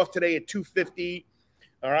going to tee off today at 250.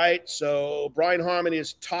 All right, so Brian Harmon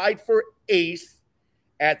is tied for 8th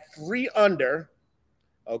at 3 under.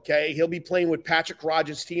 Okay, he'll be playing with Patrick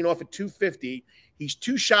Rogers, teeing off at 250. He's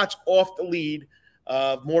 2 shots off the lead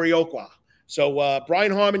of Morioka. So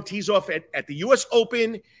Brian Harmon tees off at the U.S.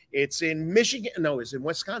 Open. It's in Michigan. No, it's in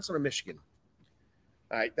Wisconsin or Michigan.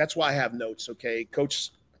 All right, that's why I have notes. Okay,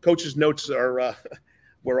 coach's notes are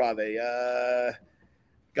where are they?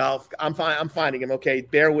 Golf. I'm finding him. Okay,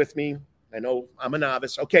 bear with me. I know I'm a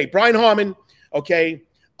novice. Okay, Brian Harmon. Okay,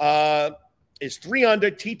 is 3 under.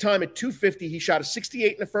 Tee time at 250. He shot a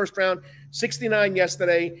 68 in the first round, 69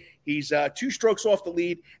 yesterday. He's 2 strokes off the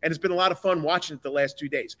lead, and it's been a lot of fun watching it the last 2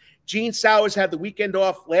 days. Gene Sowers had the weekend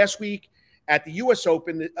off last week at the U.S.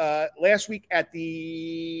 Open, last week at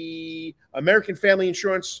the American Family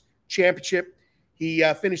Insurance Championship. He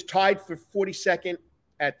finished tied for 42nd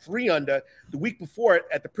at 3 under. The week before it,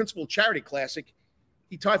 at the Principal Charity Classic,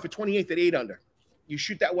 he tied for 28th at 8 under. You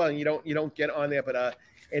shoot that well, and you don't get on there. But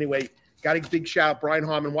anyway, got a big shout out. Brian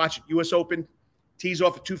Harmon, watch it. U.S. Open, tees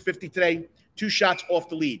off at 250 today. 2 shots off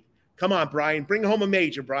the lead. Come on, Brian. Bring home a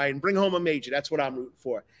major, Brian. Bring home a major. That's what I'm rooting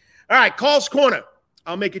for. All right, Carl's Corner.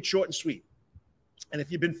 I'll make it short and sweet. And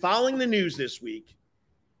if you've been following the news this week,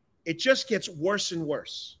 it just gets worse and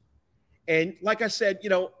worse. And like I said,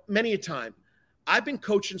 many a time, I've been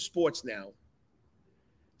coaching sports now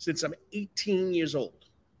since I'm 18 years old.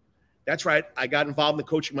 That's right. I got involved in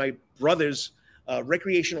coaching my brother's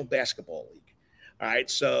recreational basketball league. All right.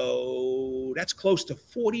 So that's close to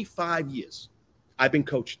 45 years I've been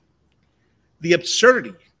coaching. The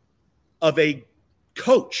absurdity of a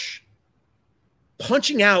coach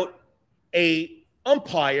punching out a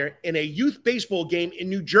umpire in a youth baseball game in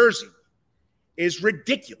New Jersey is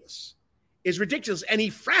ridiculous. And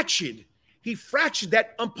he fractured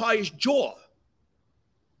that umpire's jaw.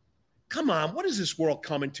 Come on, what is this world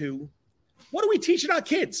coming to? What are we teaching our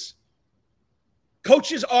kids?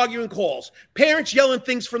 Coaches arguing calls, parents yelling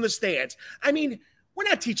things from the stands. I mean, we're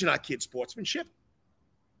not teaching our kids sportsmanship.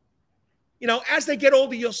 As they get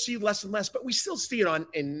older, you'll see less and less, but we still see it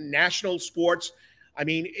in national sports. I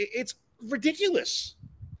mean, it's ridiculous.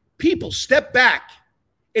 People, step back.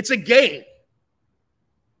 It's a game.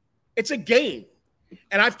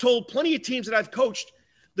 And I've told plenty of teams that I've coached,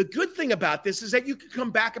 the good thing about this is that you can come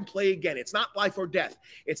back and play again. It's not life or death.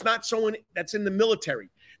 It's not someone that's in the military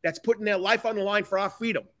that's putting their life on the line for our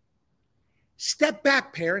freedom. Step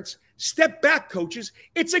back, parents. Step back, coaches.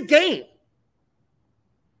 It's a game.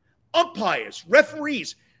 Umpires,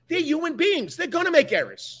 referees, they're human beings. They're going to make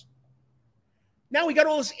errors. Now we got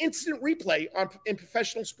all this instant replay in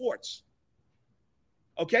professional sports.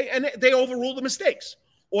 Okay? And they overrule the mistakes,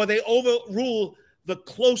 or they overrule the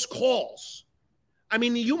close calls. I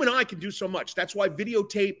mean, the human eye can do so much. That's why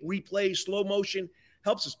videotape, replay, slow motion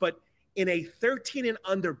helps us. But in a 13 and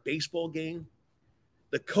under baseball game,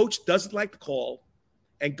 the coach doesn't like the call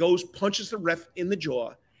and punches the ref in the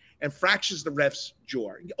jaw and fractures the ref's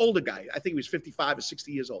jaw. The older guy, I think he was 55 or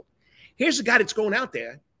 60 years old. Here's a guy that's going out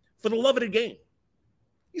there for the love of the game.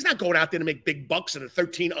 He's not going out there to make big bucks in a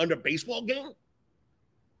 13 under baseball game.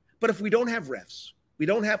 But if we don't have refs, we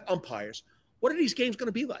don't have umpires, what are these games going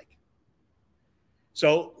to be like?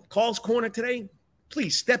 So, Carl's Corner today,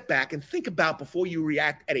 please step back and think about before you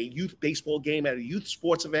react at a youth baseball game, at a youth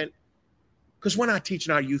sports event. because we're not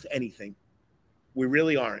teaching our youth anything. We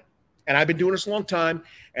really aren't. And I've been doing this a long time,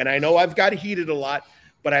 and I know I've got heated a lot,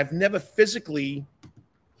 but I've never physically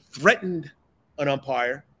threatened an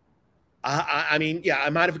umpire. I mean, yeah,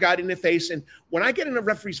 I might have got in their face. And when I get in a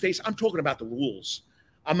referee's face, I'm talking about the rules.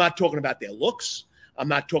 I'm not talking about their looks. I'm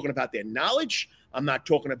not talking about their knowledge. I'm not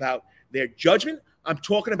talking about their judgment. I'm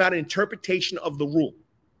talking about an interpretation of the rule.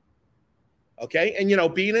 Okay? And, you know,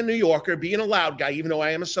 being a New Yorker, being a loud guy, even though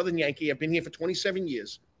I am a Southern Yankee, I've been here for 27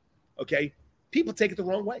 years, okay? People take it the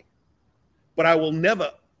wrong way. But I will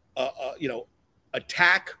never,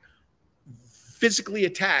 physically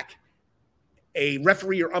attack a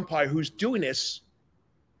referee or umpire who's doing this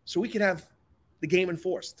so we can have the game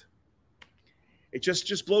enforced. It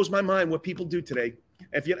just blows my mind what people do today.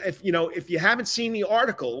 If you haven't seen the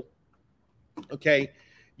article, okay,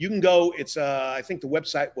 you can go. It's I think the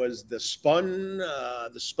website was thespun.com.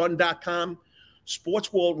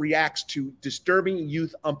 Sports World reacts to disturbing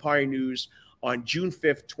youth umpire news on June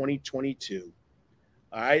 5th, 2022.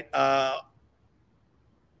 All right.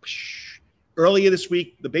 Earlier this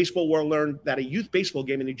week, the baseball world learned that a youth baseball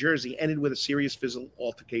game in New Jersey ended with a serious physical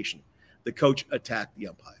altercation. The coach attacked the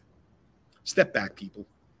umpire. Step back, people,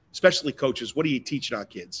 especially coaches. What are you teaching our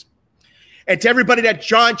kids? And to everybody that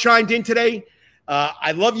chimed in today,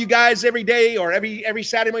 I love you guys every day or every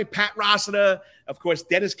Saturday morning. Pat Rossiter, of course,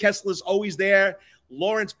 Dennis Kessler's always there.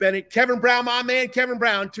 Lawrence Bennett, Kevin Brown, my man, Kevin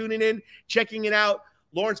Brown, tuning in, checking it out.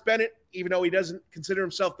 Lawrence Bennett, even though he doesn't consider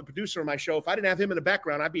himself the producer of my show, if I didn't have him in the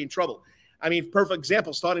background, I'd be in trouble. I mean, perfect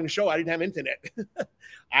example, starting the show, I didn't have internet.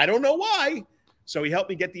 I don't know why. So he helped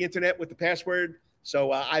me get the internet with the password.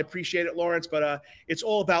 So I appreciate it, Lawrence. But it's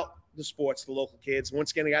all about the sports, the local kids.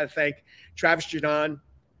 Once again, I got to thank Travis Jaudon,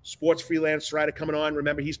 sports freelance writer, coming on.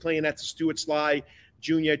 Remember, he's playing at the Stuart Sly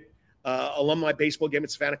Junior alumni baseball game at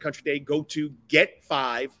Savannah Country Day. Go to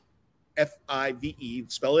Get5, F-I-V-E,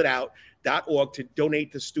 spell it out, .org to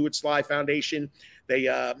donate to Stuart Sly Foundation.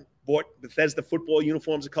 They bought Bethesda football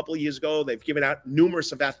uniforms a couple of years ago. They've given out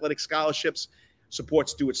numerous of athletic scholarships. Support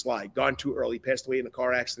Stuart Sly. Gone too early, passed away in a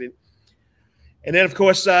car accident. And then, of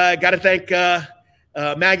course, got to thank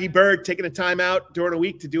Maggie Byrd taking the time out during a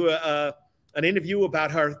week to do an interview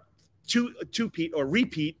about her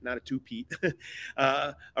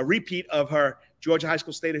repeat of her Georgia High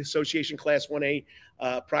School State Association Class 1A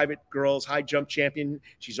private girls high jump champion.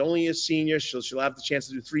 She's only a senior, so she'll have the chance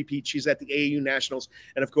to do three-peat. She's at the AAU Nationals.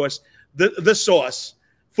 And, of course, the Sauce,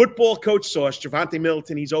 football coach Sauce, Javonte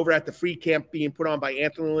Middleton. He's over at the free camp being put on by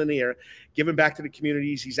Anthony Lanier, giving back to the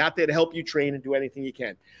communities. He's out there to help you train and do anything you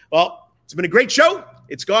can. Well, it's been a great show.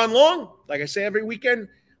 It's gone long. Like I say every weekend,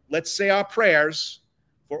 let's say our prayers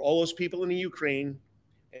for all those people in the Ukraine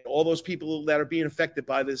and all those people that are being affected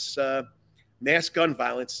by this mass gun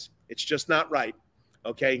violence. It's just not right.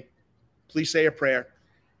 Okay? Please say a prayer.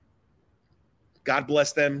 God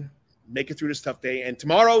bless them. Make it through this tough day. And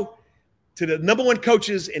tomorrow, to the number one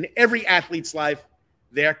coaches in every athlete's life,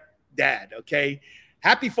 their dad, okay?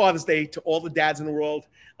 Happy Father's Day to all the dads in the world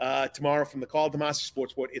tomorrow from the Karl DeMasi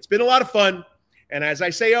Sports Report. It's been a lot of fun. And as I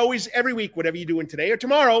say always, every week, whatever you're doing today or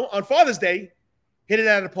tomorrow on Father's Day, hit it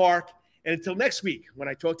out of the park. And until next week, when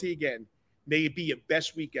I talk to you again, may it be your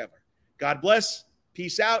best week ever. God bless.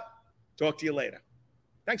 Peace out. Talk to you later.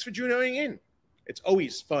 Thanks for tuning in. It's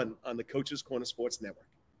always fun on the Coach's Corner Sports Network.